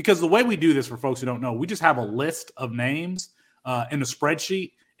just because the way we do this, for folks who don't know, we just have a list of names in a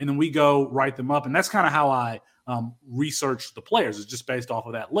spreadsheet, and then we go write them up. And that's kind of how I research the players, is just based off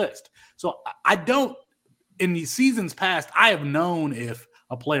of that list. So I don't, in the seasons past, I have known if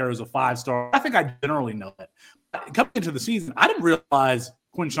a player is a 5-star. I think I generally know that. Coming into the season, I didn't realize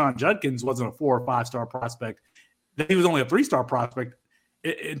Quinshon Judkins wasn't a 4 or 5-star prospect, that he was only a 3-star prospect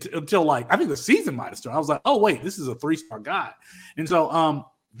until, like, I think the season might have started. I was like, oh, wait, this is a 3-star guy. And so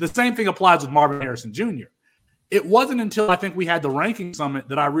the same thing applies with Marvin Harrison Jr. It wasn't until I think we had the ranking summit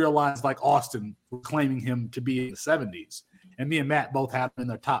that I realized, like, Austin was claiming him to be in the 70s, and me and Matt both had him in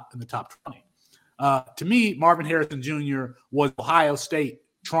the top 20. To me, Marvin Harrison Jr. was Ohio State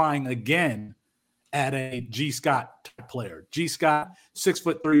trying again at a G. Scott type player. G. Scott,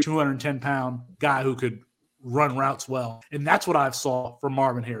 6'3", 210-pound guy who could run routes well, and that's what I've saw from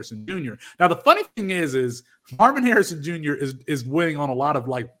Marvin Harrison Jr. Now, the funny thing is Marvin Harrison Jr. is winning on a lot of,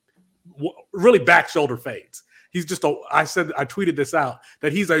 like, really back shoulder fades. He's just I tweeted this out,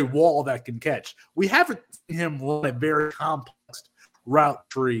 that he's a wall that can catch. We haven't seen him run a very complex route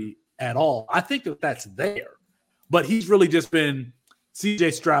tree at all. I think that's there, but he's really just been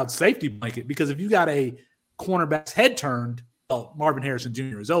CJ Stroud's safety blanket, because if you got a cornerback's head turned, Marvin Harrison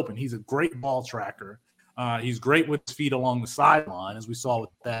Jr. is open. He's a great ball tracker. He's great with his feet along the sideline, as we saw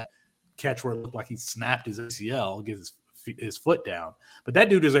with that catch where it looked like he snapped his ACL, get his foot down. But that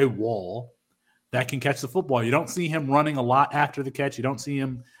dude is a wall that can catch the football. You don't see him running a lot after the catch. You don't see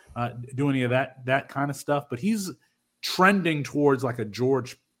him do any of that kind of stuff. But he's trending towards like a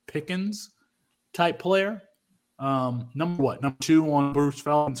George Pickens type player. Number 2 on Bruce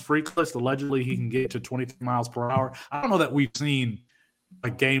Feldman's freak list. Allegedly, he can get to 23 miles per hour. I don't know that we've seen a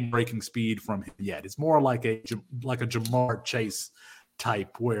game-breaking speed from him yet. It's more like a Jamar Chase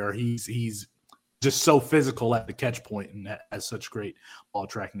type, where he's just so physical at the catch point and has such great ball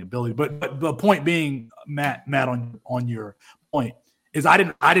tracking ability. But the point being, Matt, on your point, is I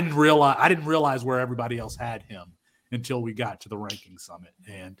didn't realize where everybody else had him until we got to the ranking summit,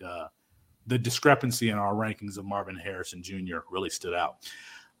 and the discrepancy in our rankings of Marvin Harrison Jr. really stood out.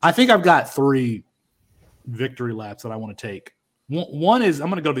 I think I've got 3 victory laps that I want to take. One is, I'm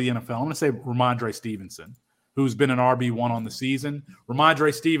going to go to the NFL. I'm going to say Ramondre Stevenson, who's been an RB1 on the season.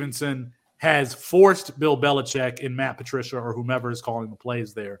 Ramondre Stevenson has forced Bill Belichick and Matt Patricia, or whomever is calling the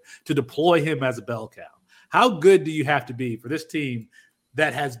plays there, to deploy him as a bell cow. How good do you have to be for this team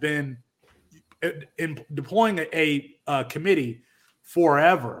that has been in deploying a committee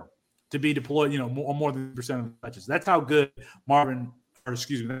forever to be deployed, more than 1% of the touches? That's how good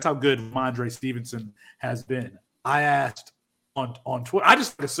that's how good Ramondre Stevenson has been. I asked on Twitter, I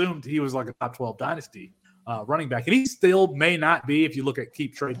just assumed he was like a top 12 dynasty running back, and he still may not be. If you look at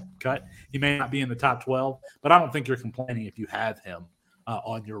keep trade cut, he may not be in the top 12, but I don't think you're complaining if you have him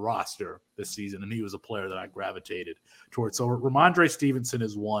on your roster this season, and he was a player that I gravitated towards. So Ramondre Stevenson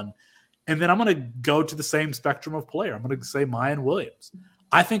is one, and then I'm going to go to the same spectrum of player. I'm going to say Mayan Williams.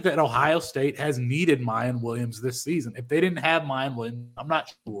 I think that Ohio State has needed Mayan Williams this season. If they didn't have Mayan Williams, I'm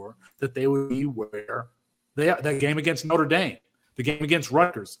not sure that they would be where they are. That game against Notre Dame, the game against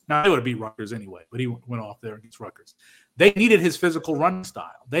Rutgers. Now, they would have beat Rutgers anyway, but he went off there against Rutgers. They needed his physical run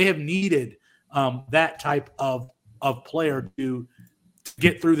style. They have needed that type of player to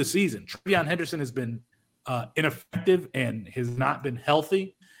get through the season. TreVeyon Henderson has been ineffective and has not been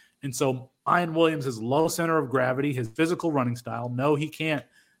healthy. And so Mayan Williams has low center of gravity, his physical running style. No, he can't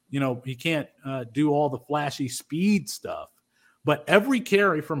do all the flashy speed stuff. But every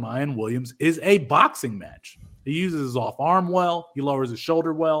carry for Mayan Williams is a boxing match. He uses his off arm well. He lowers his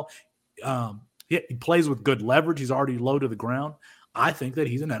shoulder well. He plays with good leverage. He's already low to the ground. I think that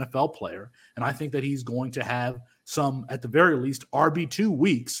he's an NFL player, and I think that he's going to have some, at the very least, RB2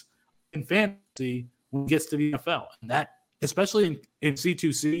 weeks in fantasy when he gets to the NFL. And that, especially in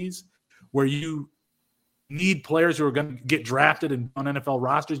C2Cs, where you need players who are going to get drafted and on NFL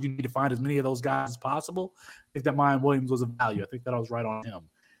rosters, you need to find as many of those guys as possible. I think that Mayan Williams was a value. I think that I was right on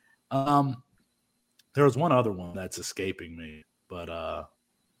him. There was one other one that's escaping me, but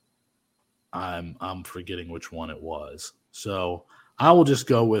I'm forgetting which one it was. So I will just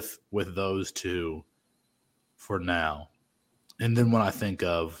go with those 2 for now. And then when I think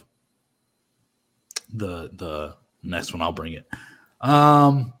of the next one, I'll bring it.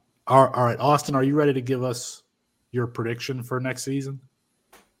 All right, Austin, are you ready to give us your prediction for next season?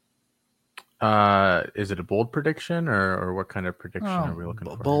 Is it a bold prediction or what kind of prediction are we looking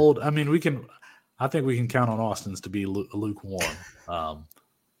for? Bold. I mean, I think we can count on Austin's to be lukewarm.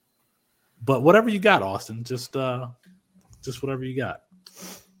 But whatever you got, Austin, just whatever you got.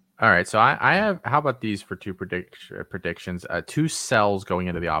 All right, so I have. How about these for two predictions? 2 sells going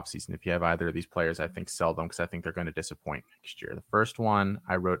into the offseason. If you have either of these players, I think sell them because I think they're going to disappoint next year. The first one,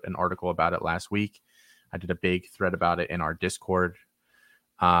 I wrote an article about it last week. I did a big thread about it in our Discord.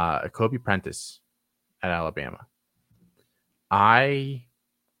 Kobe Prentice at Alabama. I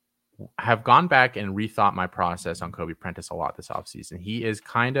have gone back and rethought my process on Kobe Prentice a lot this offseason. He is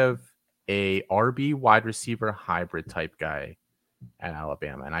kind of a RB wide receiver hybrid type guy at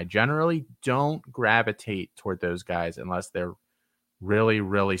Alabama. And I generally don't gravitate toward those guys unless they're really,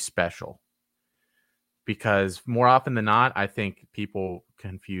 really special. Because more often than not, I think people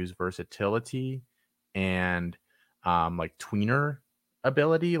confuse versatility and like tweener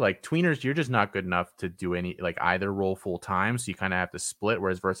ability. Like tweeners, you're just not good enough to do any like either role full time. So you kind of have to split.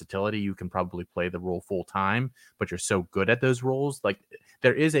 Whereas versatility, you can probably play the role full time, but you're so good at those roles. Like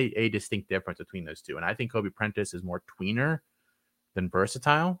there is a distinct difference between those two. And I think Kobe Prentice is more tweener than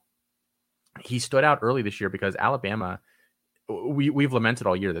versatile. He stood out early this year because Alabama, we've lamented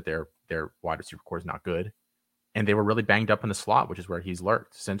all year that their wide receiver core is not good. And they were really banged up in the slot, which is where he's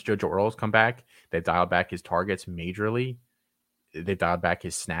lurked. Since JoJo Earle's come back, they've dialed back his targets majorly. They've dialed back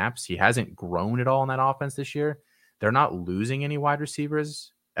his snaps. He hasn't grown at all in that offense this year. They're not losing any wide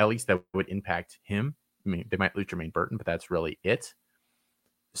receivers, at least that would impact him. I mean, they might lose Jermaine Burton, but that's really it.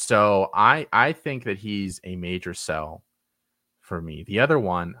 So I think that he's a major sell for me. The other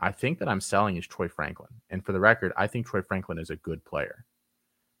one I think that I'm selling is Troy Franklin. And for the record, I think Troy Franklin is a good player,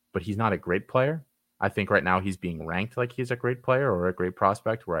 but he's not a great player. I think right now he's being ranked like he's a great player or a great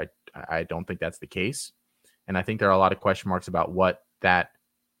prospect, where I don't think that's the case. And I think there are a lot of question marks about what that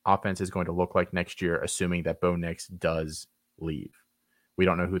offense is going to look like next year, assuming that Bo Nix does leave. We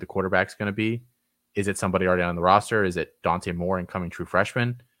don't know who the quarterback's going to be. Is it somebody already on the roster? Is it Dante Moore, incoming true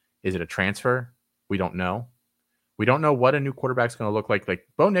freshman? Is it a transfer? We don't know. We don't know what a new quarterback's going to look like. Like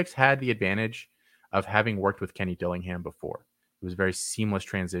Bo Nix had the advantage of having worked with Kenny Dillingham before. It was a very seamless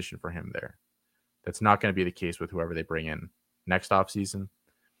transition for him there. That's not going to be the case with whoever they bring in next offseason.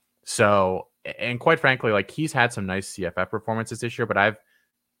 So, and quite frankly, like he's had some nice CFF performances this year, but I've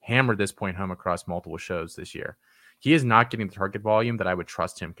hammered this point home across multiple shows this year. He is not getting the target volume that I would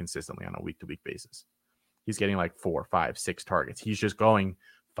trust him consistently on a week-to-week basis. He's getting like 4, 5, 6 targets. He's just going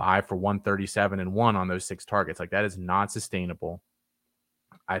 5 for 137 and 1 on those 6 targets. Like that is not sustainable.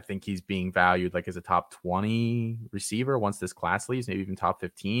 I think he's being valued like as a top 20 receiver once this class leaves, maybe even top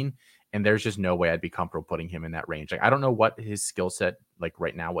 15. And there's just no way I'd be comfortable putting him in that range. Like I don't know what his skill set, like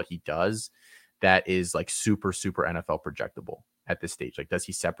right now, what he does that is like super, super NFL projectable at this stage. Like, does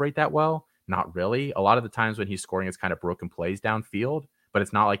he separate that well? Not really. A lot of the times when he's scoring, it's kind of broken plays downfield, but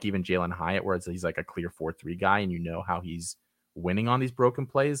it's not like even Jalen Hyatt where he's like a clear 4-3 guy and you know how he's winning on these broken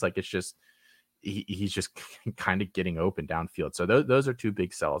plays. Like it's just, he's just kind of getting open downfield. So those are 2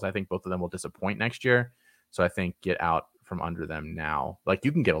 big sells. I think both of them will disappoint next year. So I think get out from under them now. Like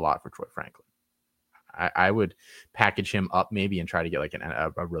you can get a lot for Troy Franklin. I would package him up maybe and try to get like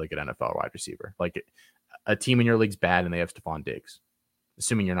a really good NFL wide receiver. Like a team in your league's bad and they have Stephon Diggs.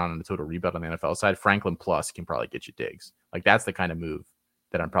 Assuming you're not on the total rebuild on the NFL side, Franklin plus can probably get you Diggs. Like that's the kind of move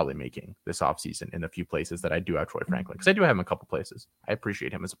that I'm probably making this offseason in a few places that I do have Troy Franklin. Because I do have him in a couple places. I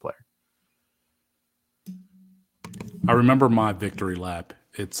appreciate him as a player. I remember my victory lap.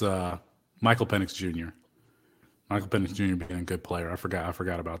 It's Michael Penix Jr. Michael Penix Jr. being a good player. I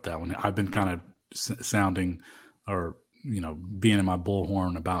forgot about that one. I've been kind of sounding or, being in my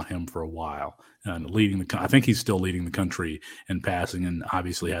bullhorn about him for a while and I think he's still leading the country in passing and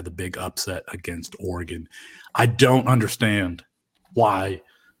obviously had the big upset against Oregon. I don't understand why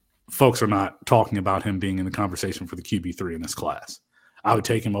folks are not talking about him being in the conversation for the QB3 in this class. I would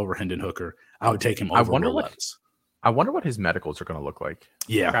take him over Hendon Hooker. I would take him over Will Levis. I wonder what his medicals are going to look like.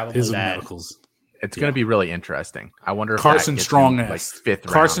 Yeah, probably his bad. medicals. It's going to be really interesting. I wonder if Carson Strong like 5th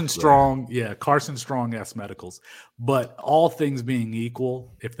Carson round. Strong, Carson Strong S medicals. But all things being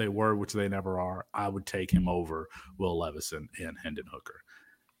equal, if they were, which they never are, I would take him over Will Levis and Hendon Hooker.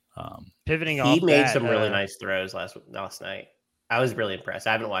 Pivoting He off made that, some really nice throws last night. I was really impressed.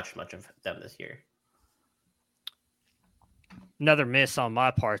 I haven't watched much of them this year. Another miss on my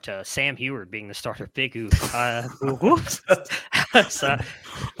part, Sam Heward being the starter. Big oof. So,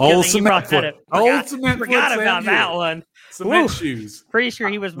 Old cement foot. Forgot about that one. Cement shoes. Pretty sure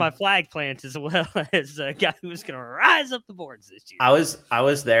he was my flag plant as well as a guy who was going to rise up the boards this year. I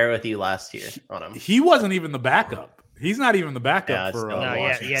was there with you last year on him. He wasn't even the backup. He's not even the backup for.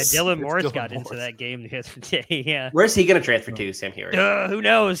 Dylan Morris got into that game the other day. Yeah, where's he going to transfer to, Sam Huard? Who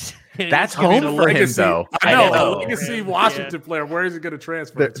knows? That's home for him, though. I know. Legacy Washington player. Where is he going to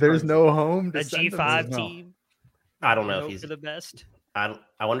transfer? There's no home. A G5 team. I don't know if he's the best. I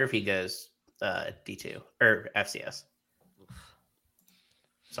wonder if he goes D2 or FCS.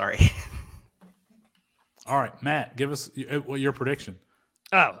 Sorry. All right, Matt, give us your prediction.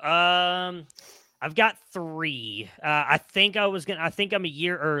 I've got 3. I think I'm a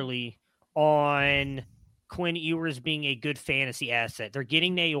year early on Quinn Ewers being a good fantasy asset. They're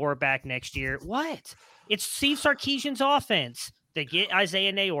getting Nayor back next year. What? It's Steve Sarkisian's offense. They get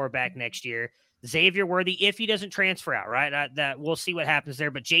Isaiah Nayor back next year. Xavier Worthy, if he doesn't transfer out, right? That we'll see what happens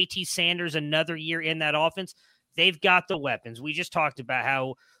there. But JT Sanders, another year in that offense. They've got the weapons. We just talked about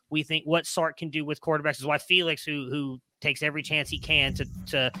how we think what Sark can do with quarterbacks is why Felix, who takes every chance he can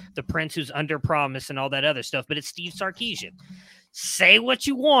to the Prince who's under promise and all that other stuff. But it's Steve Sarkisian. Say what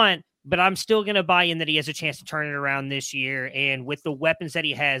you want, but I'm still going to buy in that he has a chance to turn it around this year. And with the weapons that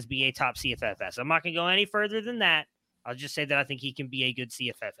he has, be a top CFFS. I'm not going to go any further than that. I'll just say that I think he can be a good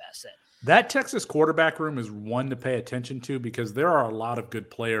CFF asset. That Texas quarterback room is one to pay attention to because there are a lot of good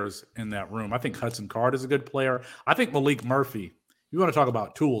players in that room. I think Hudson Card is a good player. I think Malik Murphy, you want to talk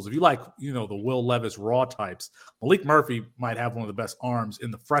about tools. If you like, the Will Levis raw types, Malik Murphy might have one of the best arms in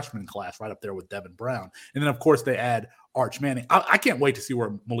the freshman class right up there with Devin Brown. And then, of course, they add Arch Manning. I can't wait to see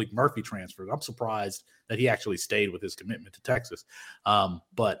where Malik Murphy transfers. I'm surprised that he actually stayed with his commitment to Texas.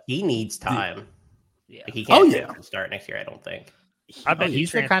 But he needs time. He can't start next year, I don't think. I bet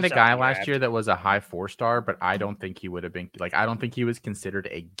he's the kind of guy last year that was a high 4-star, but I don't think he would have been I don't think he was considered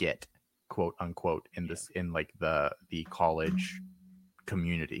a get, quote unquote, in the college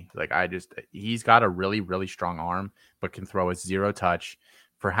community. He's got a really, really strong arm, but can throw a 0 touch.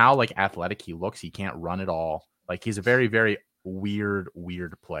 For how athletic he looks, he can't run at all. He's a very, very weird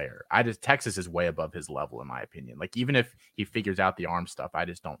player. Texas is way above his level, in my opinion. Even if he figures out the arm stuff, I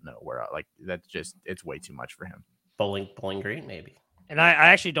just don't know where, it's way too much for him. Bowling Green, maybe. And I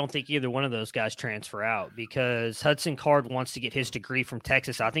actually don't think either one of those guys transfer out because Hudson Card wants to get his degree from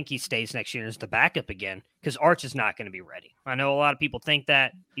Texas. I think he stays next year as the backup again because Arch is not going to be ready. I know a lot of people think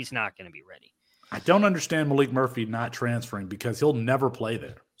that. He's not going to be ready. I don't understand Malik Murphy not transferring because he'll never play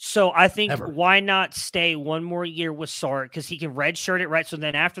there. So I think why not stay one more year with Sark because he can redshirt it, right? So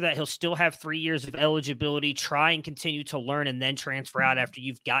then after that, he'll still have 3 years of eligibility, try and continue to learn, and then transfer out after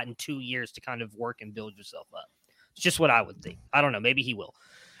you've gotten 2 years to kind of work and build yourself up. It's just what I would think. I don't know. Maybe he will.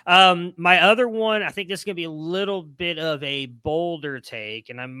 My other one, I think this is going to be a little bit of a bolder take,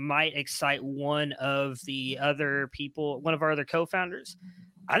 and I might excite one of our other co-founders.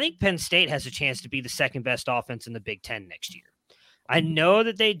 I think Penn State has a chance to be the second best offense in the Big Ten next year. I know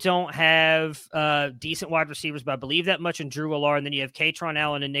that they don't have decent wide receivers, but I believe that much in Drew Allard, and then you have Katron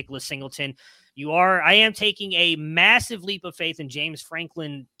Allen and Nicholas Singleton. I am taking a massive leap of faith in James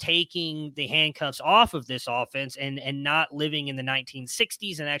Franklin taking the handcuffs off of this offense and not living in the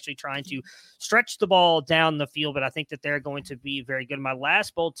 1960s and actually trying to stretch the ball down the field. But I think that they're going to be very good. My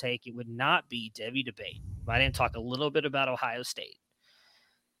last bold take, it would not be Debbie Debate. I didn't talk a little bit about Ohio State.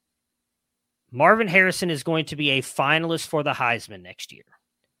 Marvin Harrison is going to be a finalist for the Heisman next year.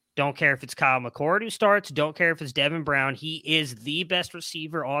 Don't care if it's Kyle McCord who starts. Don't care if it's Devin Brown. He is the best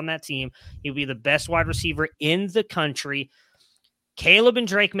receiver on that team. He'll be the best wide receiver in the country. Caleb and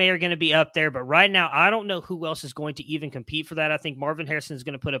Drake May are going to be up there, but right now I don't know who else is going to even compete for that. I think Marvin Harrison is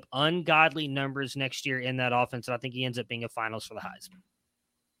going to put up ungodly numbers next year in that offense, and I think he ends up being a finalist for the Heisman.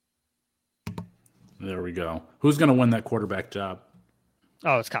 There we go. Who's going to win that quarterback job?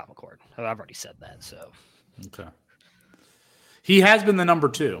 Oh, it's Kyle McCord. I've already said that. So, okay. He has been the number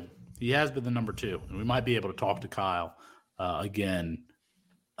 2. And we might be able to talk to Kyle again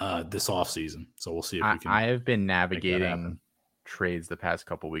this offseason. So we'll see if we can. I have been navigating trades the past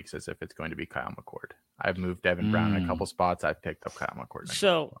couple weeks as if it's going to be Kyle McCord. I've moved Devin Brown in a couple spots. I've picked up Kyle McCord.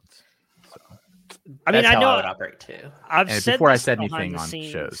 I mean, I know I would operate too. Before I said anything on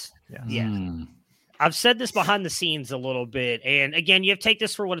shows. Yeah. I've said this behind the scenes a little bit. And again, you have to take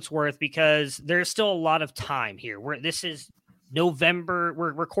this for what it's worth because there's still a lot of time here. This is November.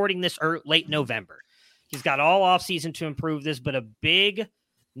 We're recording this late November. He's got all offseason to improve this, but a big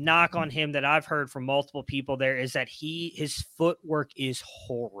knock on him that I've heard from multiple people there is that his footwork is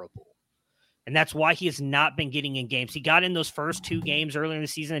horrible. And that's why he has not been getting in games. He got in those first 2 games earlier in the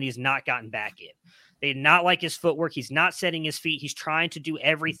season and he's not gotten back in. They did not like his footwork. He's not setting his feet. He's trying to do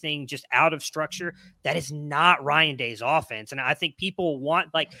everything just out of structure. That is not Ryan Day's offense. And I think people want,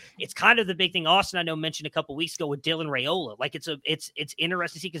 it's kind of the big thing Austin, I know, mentioned a couple weeks ago with Dylan Raiola. It's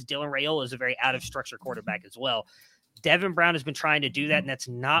interesting to see because Dylan Raiola is a very out of structure quarterback as well. Devin Brown has been trying to do that, and that's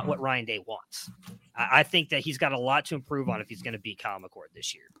not what Ryan Day wants. I think that he's got a lot to improve on if he's going to beat Kyle McCord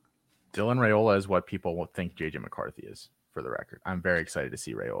this year. Dylan Raiola is what people will think JJ McCarthy is, for the record. I'm very excited to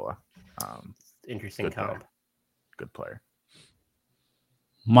see Raiola. Interesting comp. Good player.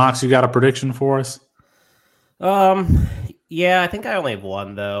 Mox, you got a prediction for us? Yeah, I think I only have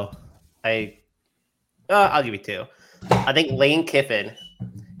one though. I'll give you two. I think Lane Kiffin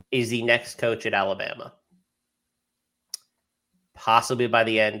is the next coach at Alabama, possibly by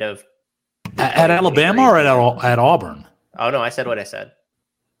the end of at Alabama or at Auburn. Oh no, I said what I said.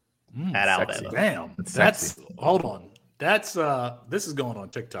 At sexy. Alabama. Damn, that's hold on. That's this is going on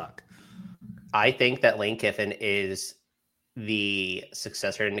TikTok. I think that Lane Kiffin is the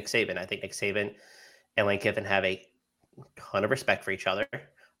successor to Nick Saban. I think Nick Saban and Lane Kiffin have a ton of respect for each other.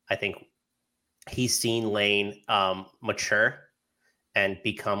 I think he's seen Lane mature and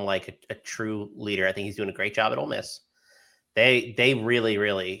become like a true leader. I think he's doing a great job at Ole Miss. They really,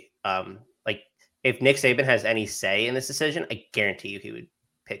 really like if Nick Saban has any say in this decision, I guarantee you he would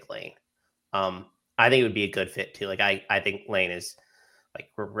pick Lane. I think it would be a good fit too. Like I think Lane is like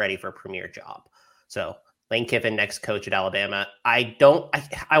we're ready for a premier job. So Lane Kiffin, next coach at Alabama. I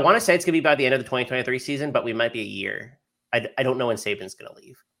want to say it's going to be by the end of the 2023 season, but we might be a year. I don't know when Saban's going to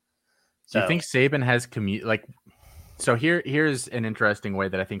leave. So, do you think Saban has So here's an interesting way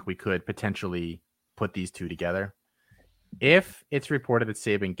that I think we could potentially put these two together. If it's reported that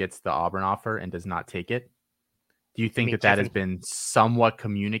Saban gets the Auburn offer and does not take it, do you think that has been somewhat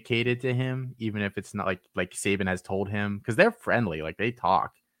communicated to him, even if it's not like Saban has told him? Because they're friendly, like they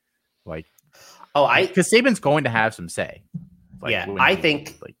talk. Like, because Saban's going to have some say. Like, yeah, I think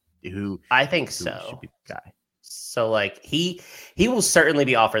so. Should be the guy. So like he will certainly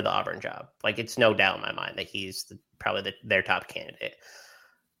be offered the Auburn job. Like it's no doubt in my mind that he's probably their top candidate.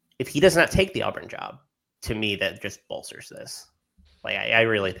 If he does not take the Auburn job, to me that just bolsters this. Like I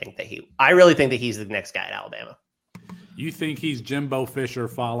really think that he's the next guy at Alabama. You think he's Jimbo Fisher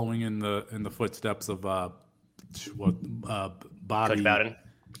following in the footsteps of Bobby Coach Bowden?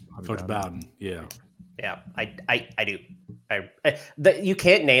 Coach Bowden, yeah. Yeah, I do. You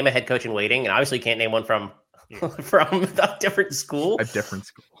can't name a head coach in waiting, and obviously you can't name one from a different school. A different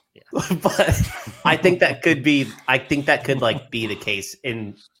school. Yeah. But I think that could be like be the case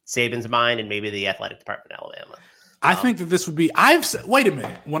in Saban's mind and maybe the athletic department of Alabama. I think that this would be wait a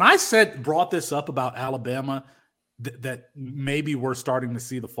minute. When I brought this up about Alabama, that maybe we're starting to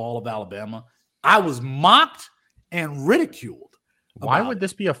see the fall of Alabama, I was mocked and ridiculed. Why would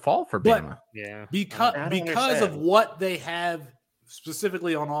this be a fall for Bama? Yeah, because of what they have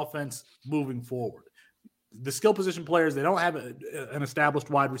specifically on offense moving forward. The skill position players, they don't have an established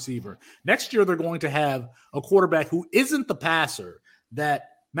wide receiver. Next year, they're going to have a quarterback who isn't the passer that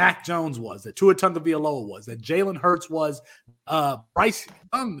Mac Jones was, that Tua Tagovailoa was, that Jalen Hurts was, Bryce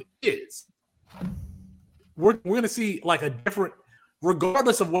Young is. We're going to see like a different,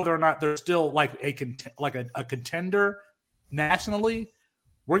 regardless of whether or not they're still like a contender nationally,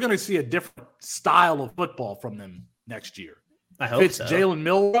 we're going to see a different style of football from them next year. I hope if it's so. Jalen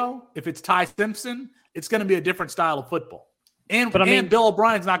Milroe, if it's Ty Simpson, it's going to be a different style of football. And Bill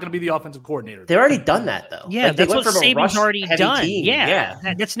O'Brien's not going to be the offensive coordinator. They've already done that, though. Yeah, like, that's what Saban's already done. Team. Yeah.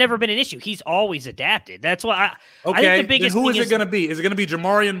 That's never been an issue. He's always adapted. That's why I think the biggest then who is it going to be? Is it going to be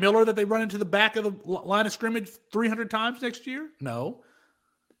Jamarian Miller that they run into the back of the line of scrimmage 300 times next year? No.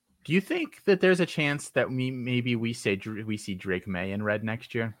 Do you think that there's a chance that we see Drake May in red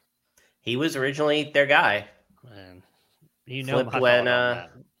next year? He was originally their guy. Man, you know when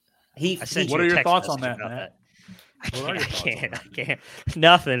what are your thoughts on that, Matt? I can't.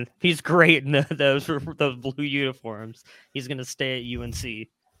 Nothing. He's great in those blue uniforms. He's going to stay at UNC.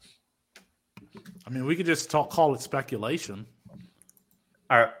 I mean, we could just call it speculation.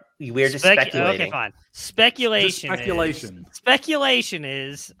 We're just speculating. Okay, fine. Speculation. Just speculation. Speculation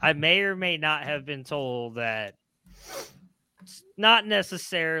is I may or may not have been told that it's not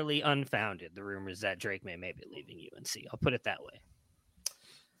necessarily unfounded, the rumors that Drake May be leaving UNC. I'll put it that way.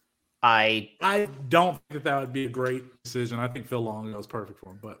 I don't think that would be a great decision. I think Phil Longo is perfect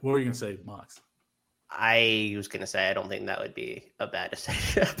for him. But what were you going to say, Mox? I was going to say I don't think that would be a bad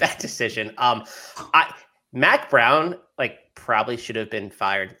decision. Mac Brown probably should have been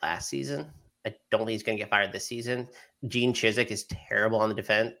fired last season. I don't think he's going to get fired this season. Gene Chizik is terrible on the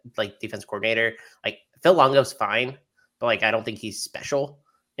defense coordinator. Phil Longo's fine, but I don't think he's special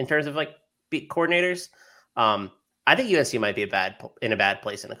in terms of beat coordinators. I think UNC might be in a bad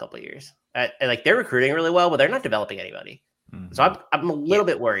place in a couple of years. They're recruiting really well, but they're not developing anybody. Mm-hmm. So I'm a little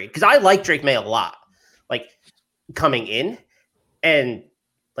bit worried because I like Drake May a lot, coming in, and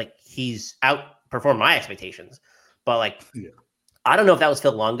he's outperformed my expectations. But like, I don't know if that was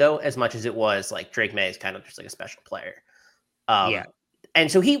Phil Longo as much as it was like Drake May is kind of just like a special player. And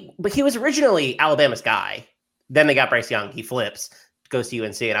so he was originally Alabama's guy. Then they got Bryce Young. He flips, goes to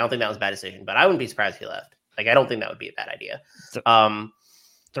UNC, and I don't think that was a bad decision. But I wouldn't be surprised if he left. Like, I don't think that would be a bad idea.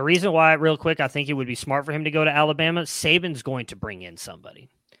 The reason why, real quick, I think it would be smart for him to go to Alabama, Saban's going to bring in somebody.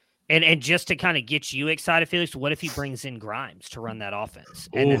 And just to kind of get you excited, Felix, what if he brings in Grimes to run that offense?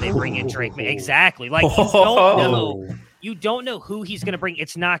 And then they bring in Drake May? Exactly. Like, you don't know who he's going to bring.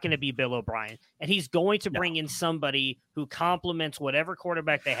 It's not going to be Bill O'Brien. And he's going to bring in somebody who complements whatever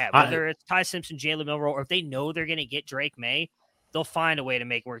quarterback they have, whether it's Ty Simpson, Jalen Milroe, or if they know they're going to get Drake May, they'll find a way to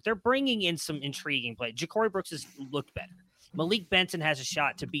make it work. They're bringing in some intriguing play. Ja'Cory Brooks has looked better. Malik Benson has a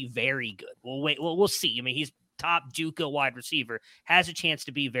shot to be very good. We'll see. I mean, he's top JUCO wide receiver, has a chance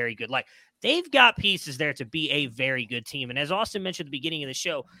to be very good. Like, they've got pieces there to be a very good team. And as Austin mentioned at the beginning of the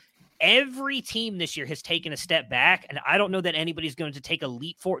show, every team this year has taken a step back, and I don't know that anybody's going to take a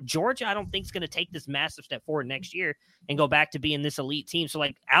leap forward. Georgia, I don't think is going to take this massive step forward next year and go back to being this elite team. So,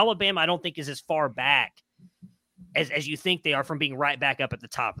 like, Alabama, I don't think is as far back as you think they are from being right back up at the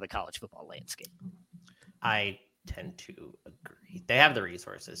top of the college football landscape. I tend to agree. They have the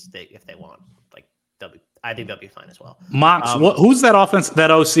resources if they want. Like, I think they'll be fine as well. Mox, who's that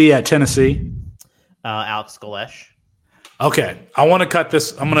that OC at Tennessee? Alex Galesh. Okay, I want to cut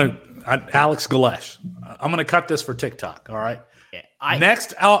this. Alex Galesh. I'm going to cut this for TikTok. All right. Yeah,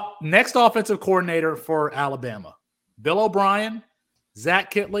 next offensive coordinator for Alabama: Bill O'Brien,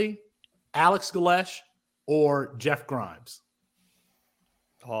 Zach Kitley, Alex Galesh, or Jeff Grimes.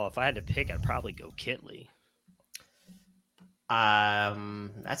 Oh, if I had to pick, I'd probably go Kitley.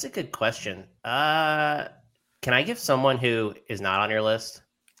 That's a good question. Can I give someone who is not on your list?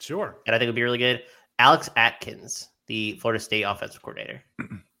 Sure. And I think would be really good. Alex Atkins, the Florida State offensive coordinator.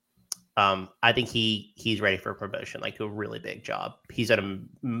 I think he's ready for a promotion, like to a really big job. He's done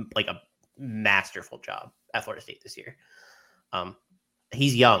a masterful job at Florida State this year.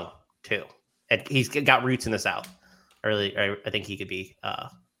 He's young too, and he's got roots in the South. I think he could be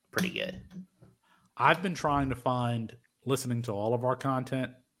pretty good. I've been trying to find, listening to all of our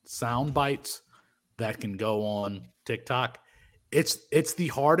content, sound bites that can go on TikTok. It's the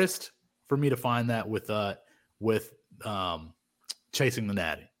hardest for me to find that with Chasing the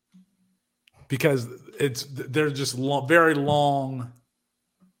Natty, because they're just very long,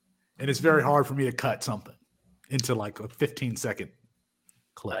 and it's very hard for me to cut something into like a 15-second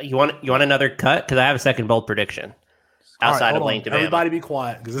clip. You want another cut? Because I have a second bold prediction outside of Lane to Bama. Everybody be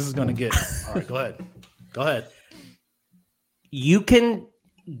quiet, because this is going to get all right. Go ahead. You can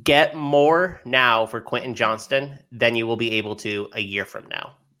get more now for Quentin Johnston than you will be able to a year from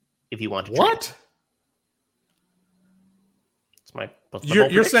now if you want to. What?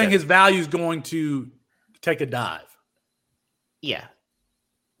 You're saying his value is going to take a dive? Yeah.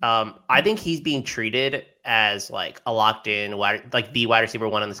 I think he's being treated as like a locked in like the wide receiver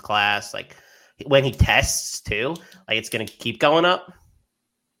one in this class. Like when he tests too, like it's going to keep going up.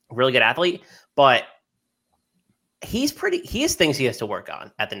 Really good athlete, but he has things he has to work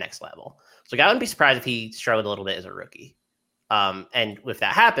on at the next level. So I wouldn't be surprised if he struggled a little bit as a rookie. And if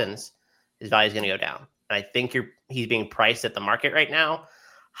that happens, his value is going to go down. And I think he's being priced at the market right now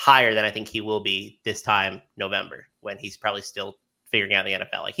higher than I think he will be this time November, when he's probably still figuring out the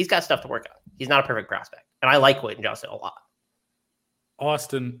NFL. Like, he's got stuff to work on. He's not a perfect prospect. And I like Quentin Johnston a lot.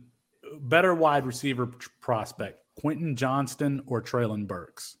 Austin, better wide receiver prospect, Quentin Johnston or Treylon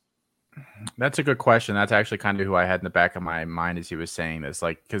Burks? That's a good question. That's actually kind of who I had in the back of my mind as he was saying this.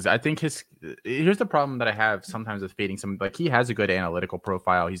 Like, because I think here's the problem that I have sometimes with fading some. Like, he has a good analytical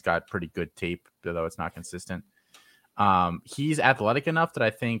profile. He's got pretty good tape, though it's not consistent. He's athletic enough that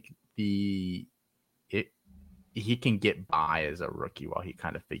I think he can get by as a rookie while he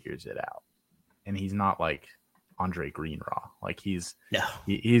kind of figures it out. And he's not like Andre Greenlaw. Like, he's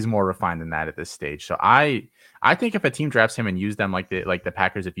more refined than that at this stage. So I think if a team drafts him and use them like the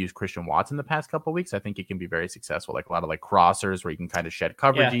Packers have used Christian Watson the past couple of weeks, I think it can be very successful. Like a lot of like crossers where you can kind of shed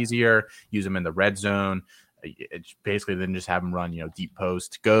coverage easier, use them in the red zone. It's basically then just have him run, deep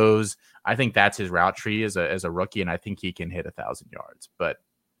post goes. I think that's his route tree as a rookie, and I think he can hit 1,000 yards. But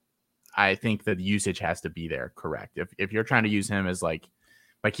I think that the usage has to be there, correct? If you're trying to use him as like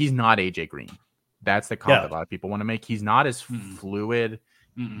he's not AJ Green. That's the comment a lot of people want to make. He's not as fluid.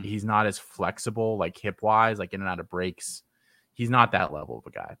 He's not as flexible, like hip wise, like in and out of breaks. He's not that level of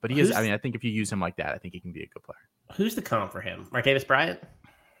a guy, but he is. I mean, I think if you use him like that, I think he can be a good player. Who's the comp for him? Martavis Bryant?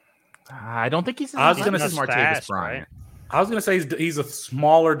 I don't think he's. I was going to say Martavis Bryant. I was going to say he's a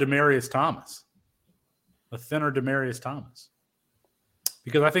smaller Demaryius Thomas, a thinner Demaryius Thomas,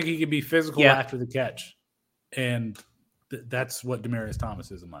 because I think he can be physical after the catch. And that's what Demaryius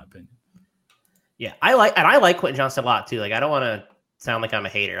Thomas is, in my opinion. Yeah, I like Quentin Johnston a lot too. Like, I don't want to sound like I'm a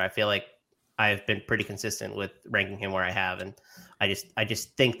hater. I feel like I've been pretty consistent with ranking him where I have, and I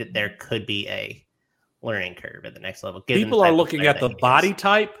just think that there could be a learning curve at the next level. People are looking at the body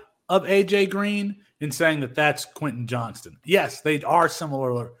type of AJ Green and saying that that's Quentin Johnston. Yes, they are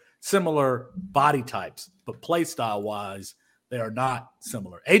similar body types, but play style wise, they are not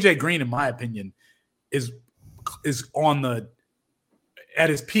similar. AJ Green, in my opinion, is at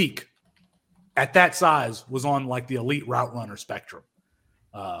his peak at that size was on like the elite route runner spectrum.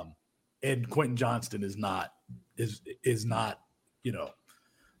 And Quentin Johnston is not,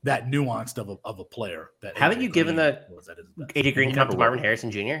 that nuanced of a player. That haven't you given the AJ Green comp to Marvin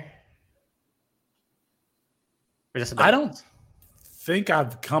Harrison Jr.? I don't think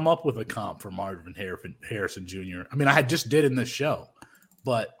I've come up with a comp for Marvin Harrison Jr. I mean, I just did in this show,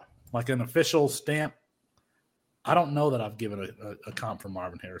 but like an official stamp, I don't know that I've given a comp for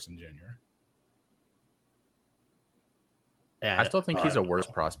Marvin Harrison Jr. Yeah, I still think he's a worse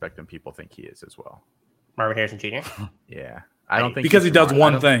prospect than people think he is as well. Marvin Harrison Jr.? Yeah. I don't think because he does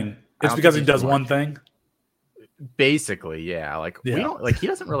one thing. It's because he does one thing. Basically, yeah. Like we don't like he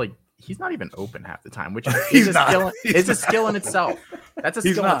doesn't really he's not even open half the time, which is a skill in itself. That's a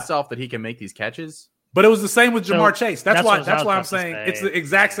skill in itself that he can make these catches. But it was the same with Jamar Chase. That's why I'm saying it's the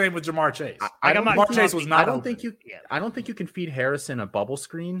exact same with Jamar Chase. Jamar Chase was not. I don't think you can feed Harrison a bubble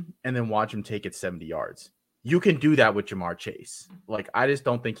screen and then watch him take it 70 yards. You can do that with Jamar Chase. Like, I just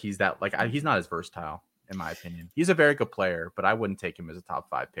don't think he's that. Like, he's not as versatile, in my opinion. He's a very good player, but I wouldn't take him as a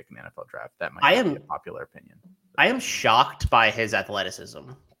top 5 pick in the NFL draft. That might be a popular opinion. I am shocked by his athleticism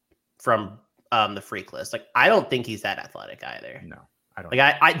from the freak list. Like, I don't think he's that athletic either. No, I don't.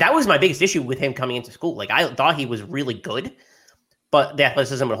 Like, I that was my biggest issue with him coming into school. Like, I thought he was really good, but the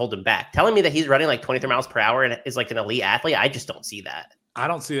athleticism would hold him back. Telling me that he's running like 23 miles per hour and is like an elite athlete, I just don't see that. I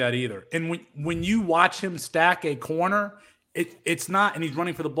don't see that either. And when you watch him stack a corner, it's not, and he's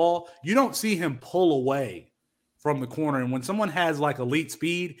running for the ball, you don't see him pull away from the corner. And when someone has like elite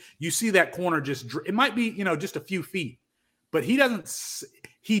speed, you see that corner it might be, just a few feet, but he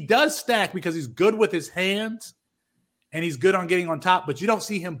does stack because he's good with his hands and he's good on getting on top, but you don't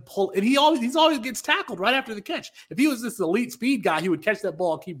see him pull. And he always gets tackled right after the catch. If he was this elite speed guy, he would catch that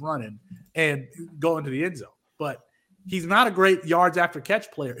ball, keep running and go into the end zone. But he's not a great yards after catch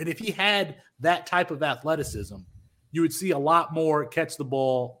player. And if he had that type of athleticism, you would see a lot more catch the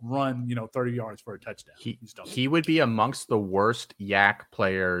ball, run, 30 yards for a touchdown. He would be amongst the worst yak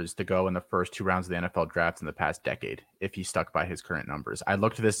players to go in the first 2 rounds of the NFL draft in the past decade if he stuck by his current numbers. I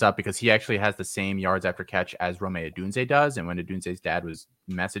looked this up because he actually has the same yards after catch as Rome Odunze does. And when Odunze's dad was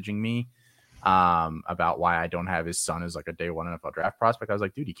messaging me about why I don't have his son as like a day 1 NFL draft prospect, I was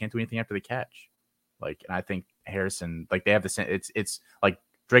like, dude, he can't do anything after the catch. Like, and I think Harrison, like they have the same. It's like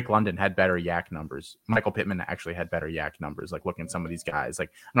Drake London had better yak numbers. Michael Pittman actually had better yak numbers. Like, looking at some of these guys, like,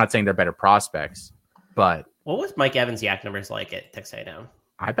 I'm not saying they're better prospects, but what was Mike Evans' yak numbers like at Texas A&M?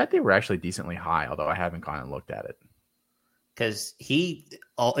 I bet they were actually decently high, although I haven't gone and looked at it. Because he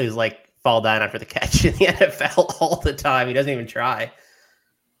is like fall down after the catch in the NFL all the time. He doesn't even try.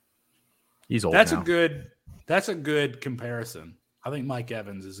 He's old. That's a good comparison. I think Mike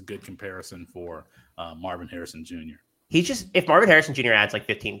Evans is a good comparison for Marvin Harrison Jr. If Marvin Harrison Jr. adds like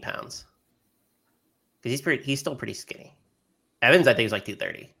 15 pounds, because he's still pretty skinny. Evans, I think, is like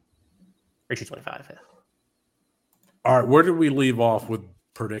 230 or 225. Yeah. All right, where did we leave off with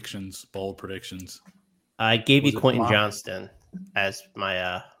predictions, bold predictions? I gave you Quentin Johnston as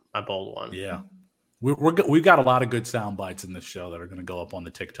my my bold one. Yeah, we've got a lot of good sound bites in this show that are going to go up on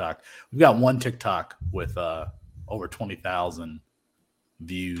the TikTok. We've got one TikTok with over 20,000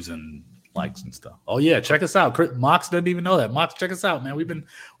 views and likes and stuff. Oh yeah, check us out. Mox doesn't even know that. Mox, check us out, man. We've been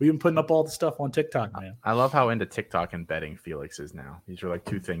putting up all the stuff on TikTok, man. I love how into TikTok and betting Felix is now. These are like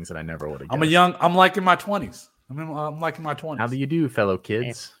 2 things that I never would have. I'm like in my 20s. I'm like in my 20s. How do you do, fellow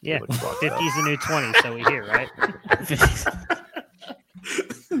kids? Yeah, 50's the new 20, so we hear, right?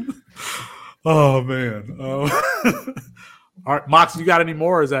 Oh man. All right, Mox, you got any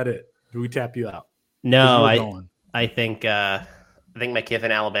more? Or is that it? Do we tap you out? No, I think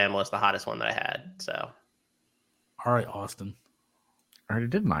McKiffin, Alabama was the hottest one that I had. So, all right, Austin. I already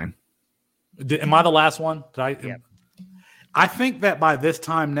did mine. Am I the last one? Yeah. I think that by this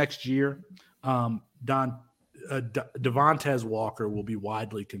time next year, Devontae Walker will be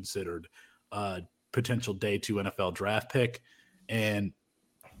widely considered a potential day 2 NFL draft pick, and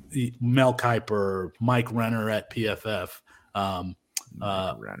Mel Kiper, Mike Renner at PFF,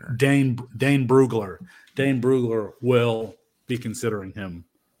 Dane Brugler will be considering him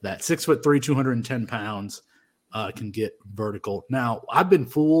that 6'3", 210 pounds, can get vertical. Now, I've been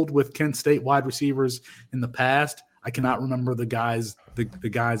fooled with Kent State wide receivers in the past. I cannot remember the guy's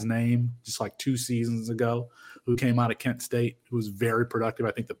name just like 2 seasons ago who came out of Kent State, who was very productive.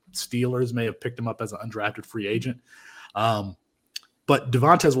 I think the Steelers may have picked him up as an undrafted free agent. But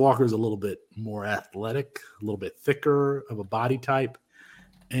Devontae Walker is a little bit more athletic, a little bit thicker of a body type.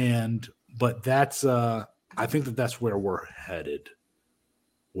 But that's I think that's where we're headed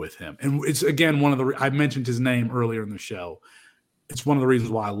with him. And it's, again, I mentioned his name earlier in the show. It's one of the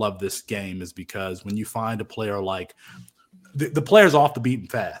reasons why I love this game is because when you find a player like the players off the beaten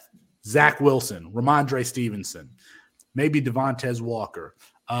path, Zach Wilson, Ramondre Stevenson, maybe Devontae Walker,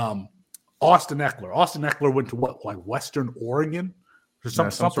 Austin Eckler. Austin Eckler went to Western Oregon or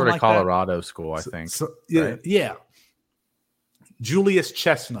something sort of like Colorado that. School, I think. Yeah. Julius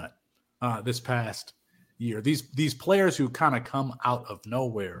Chestnut this past year. These players who kind of come out of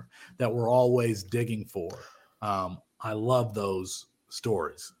nowhere that we're always digging for. I love those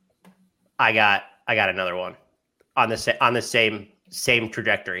stories. I got another one on the same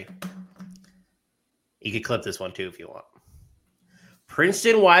trajectory. You could clip this one too if you want.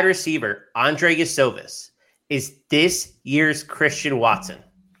 Princeton wide receiver Andre Gasovas is this year's Christian Watson.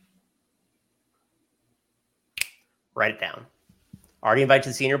 Write it down. Already invited to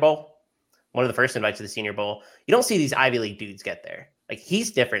the Senior Bowl. One of the first invites to the Senior Bowl. You don't see these Ivy League dudes get there. Like,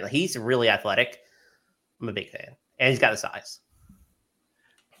 he's different. Like, he's really athletic. I'm a big fan. And he's got the size.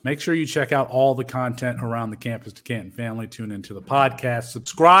 Make sure you check out all the content around the Campus to Canton family. Tune into the podcast.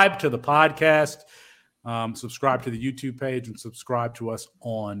 Subscribe to the podcast. Subscribe to the YouTube page and subscribe to us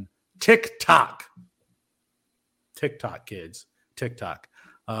on TikTok. TikTok, kids. TikTok.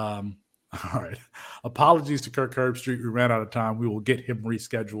 All right. Apologies to Kirk Herbstreit. We ran out of time. We will get him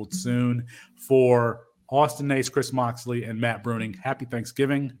rescheduled soon. For Austin Nace, Chris Moxley, and Matt Bruning, happy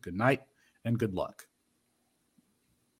Thanksgiving, good night, and good luck.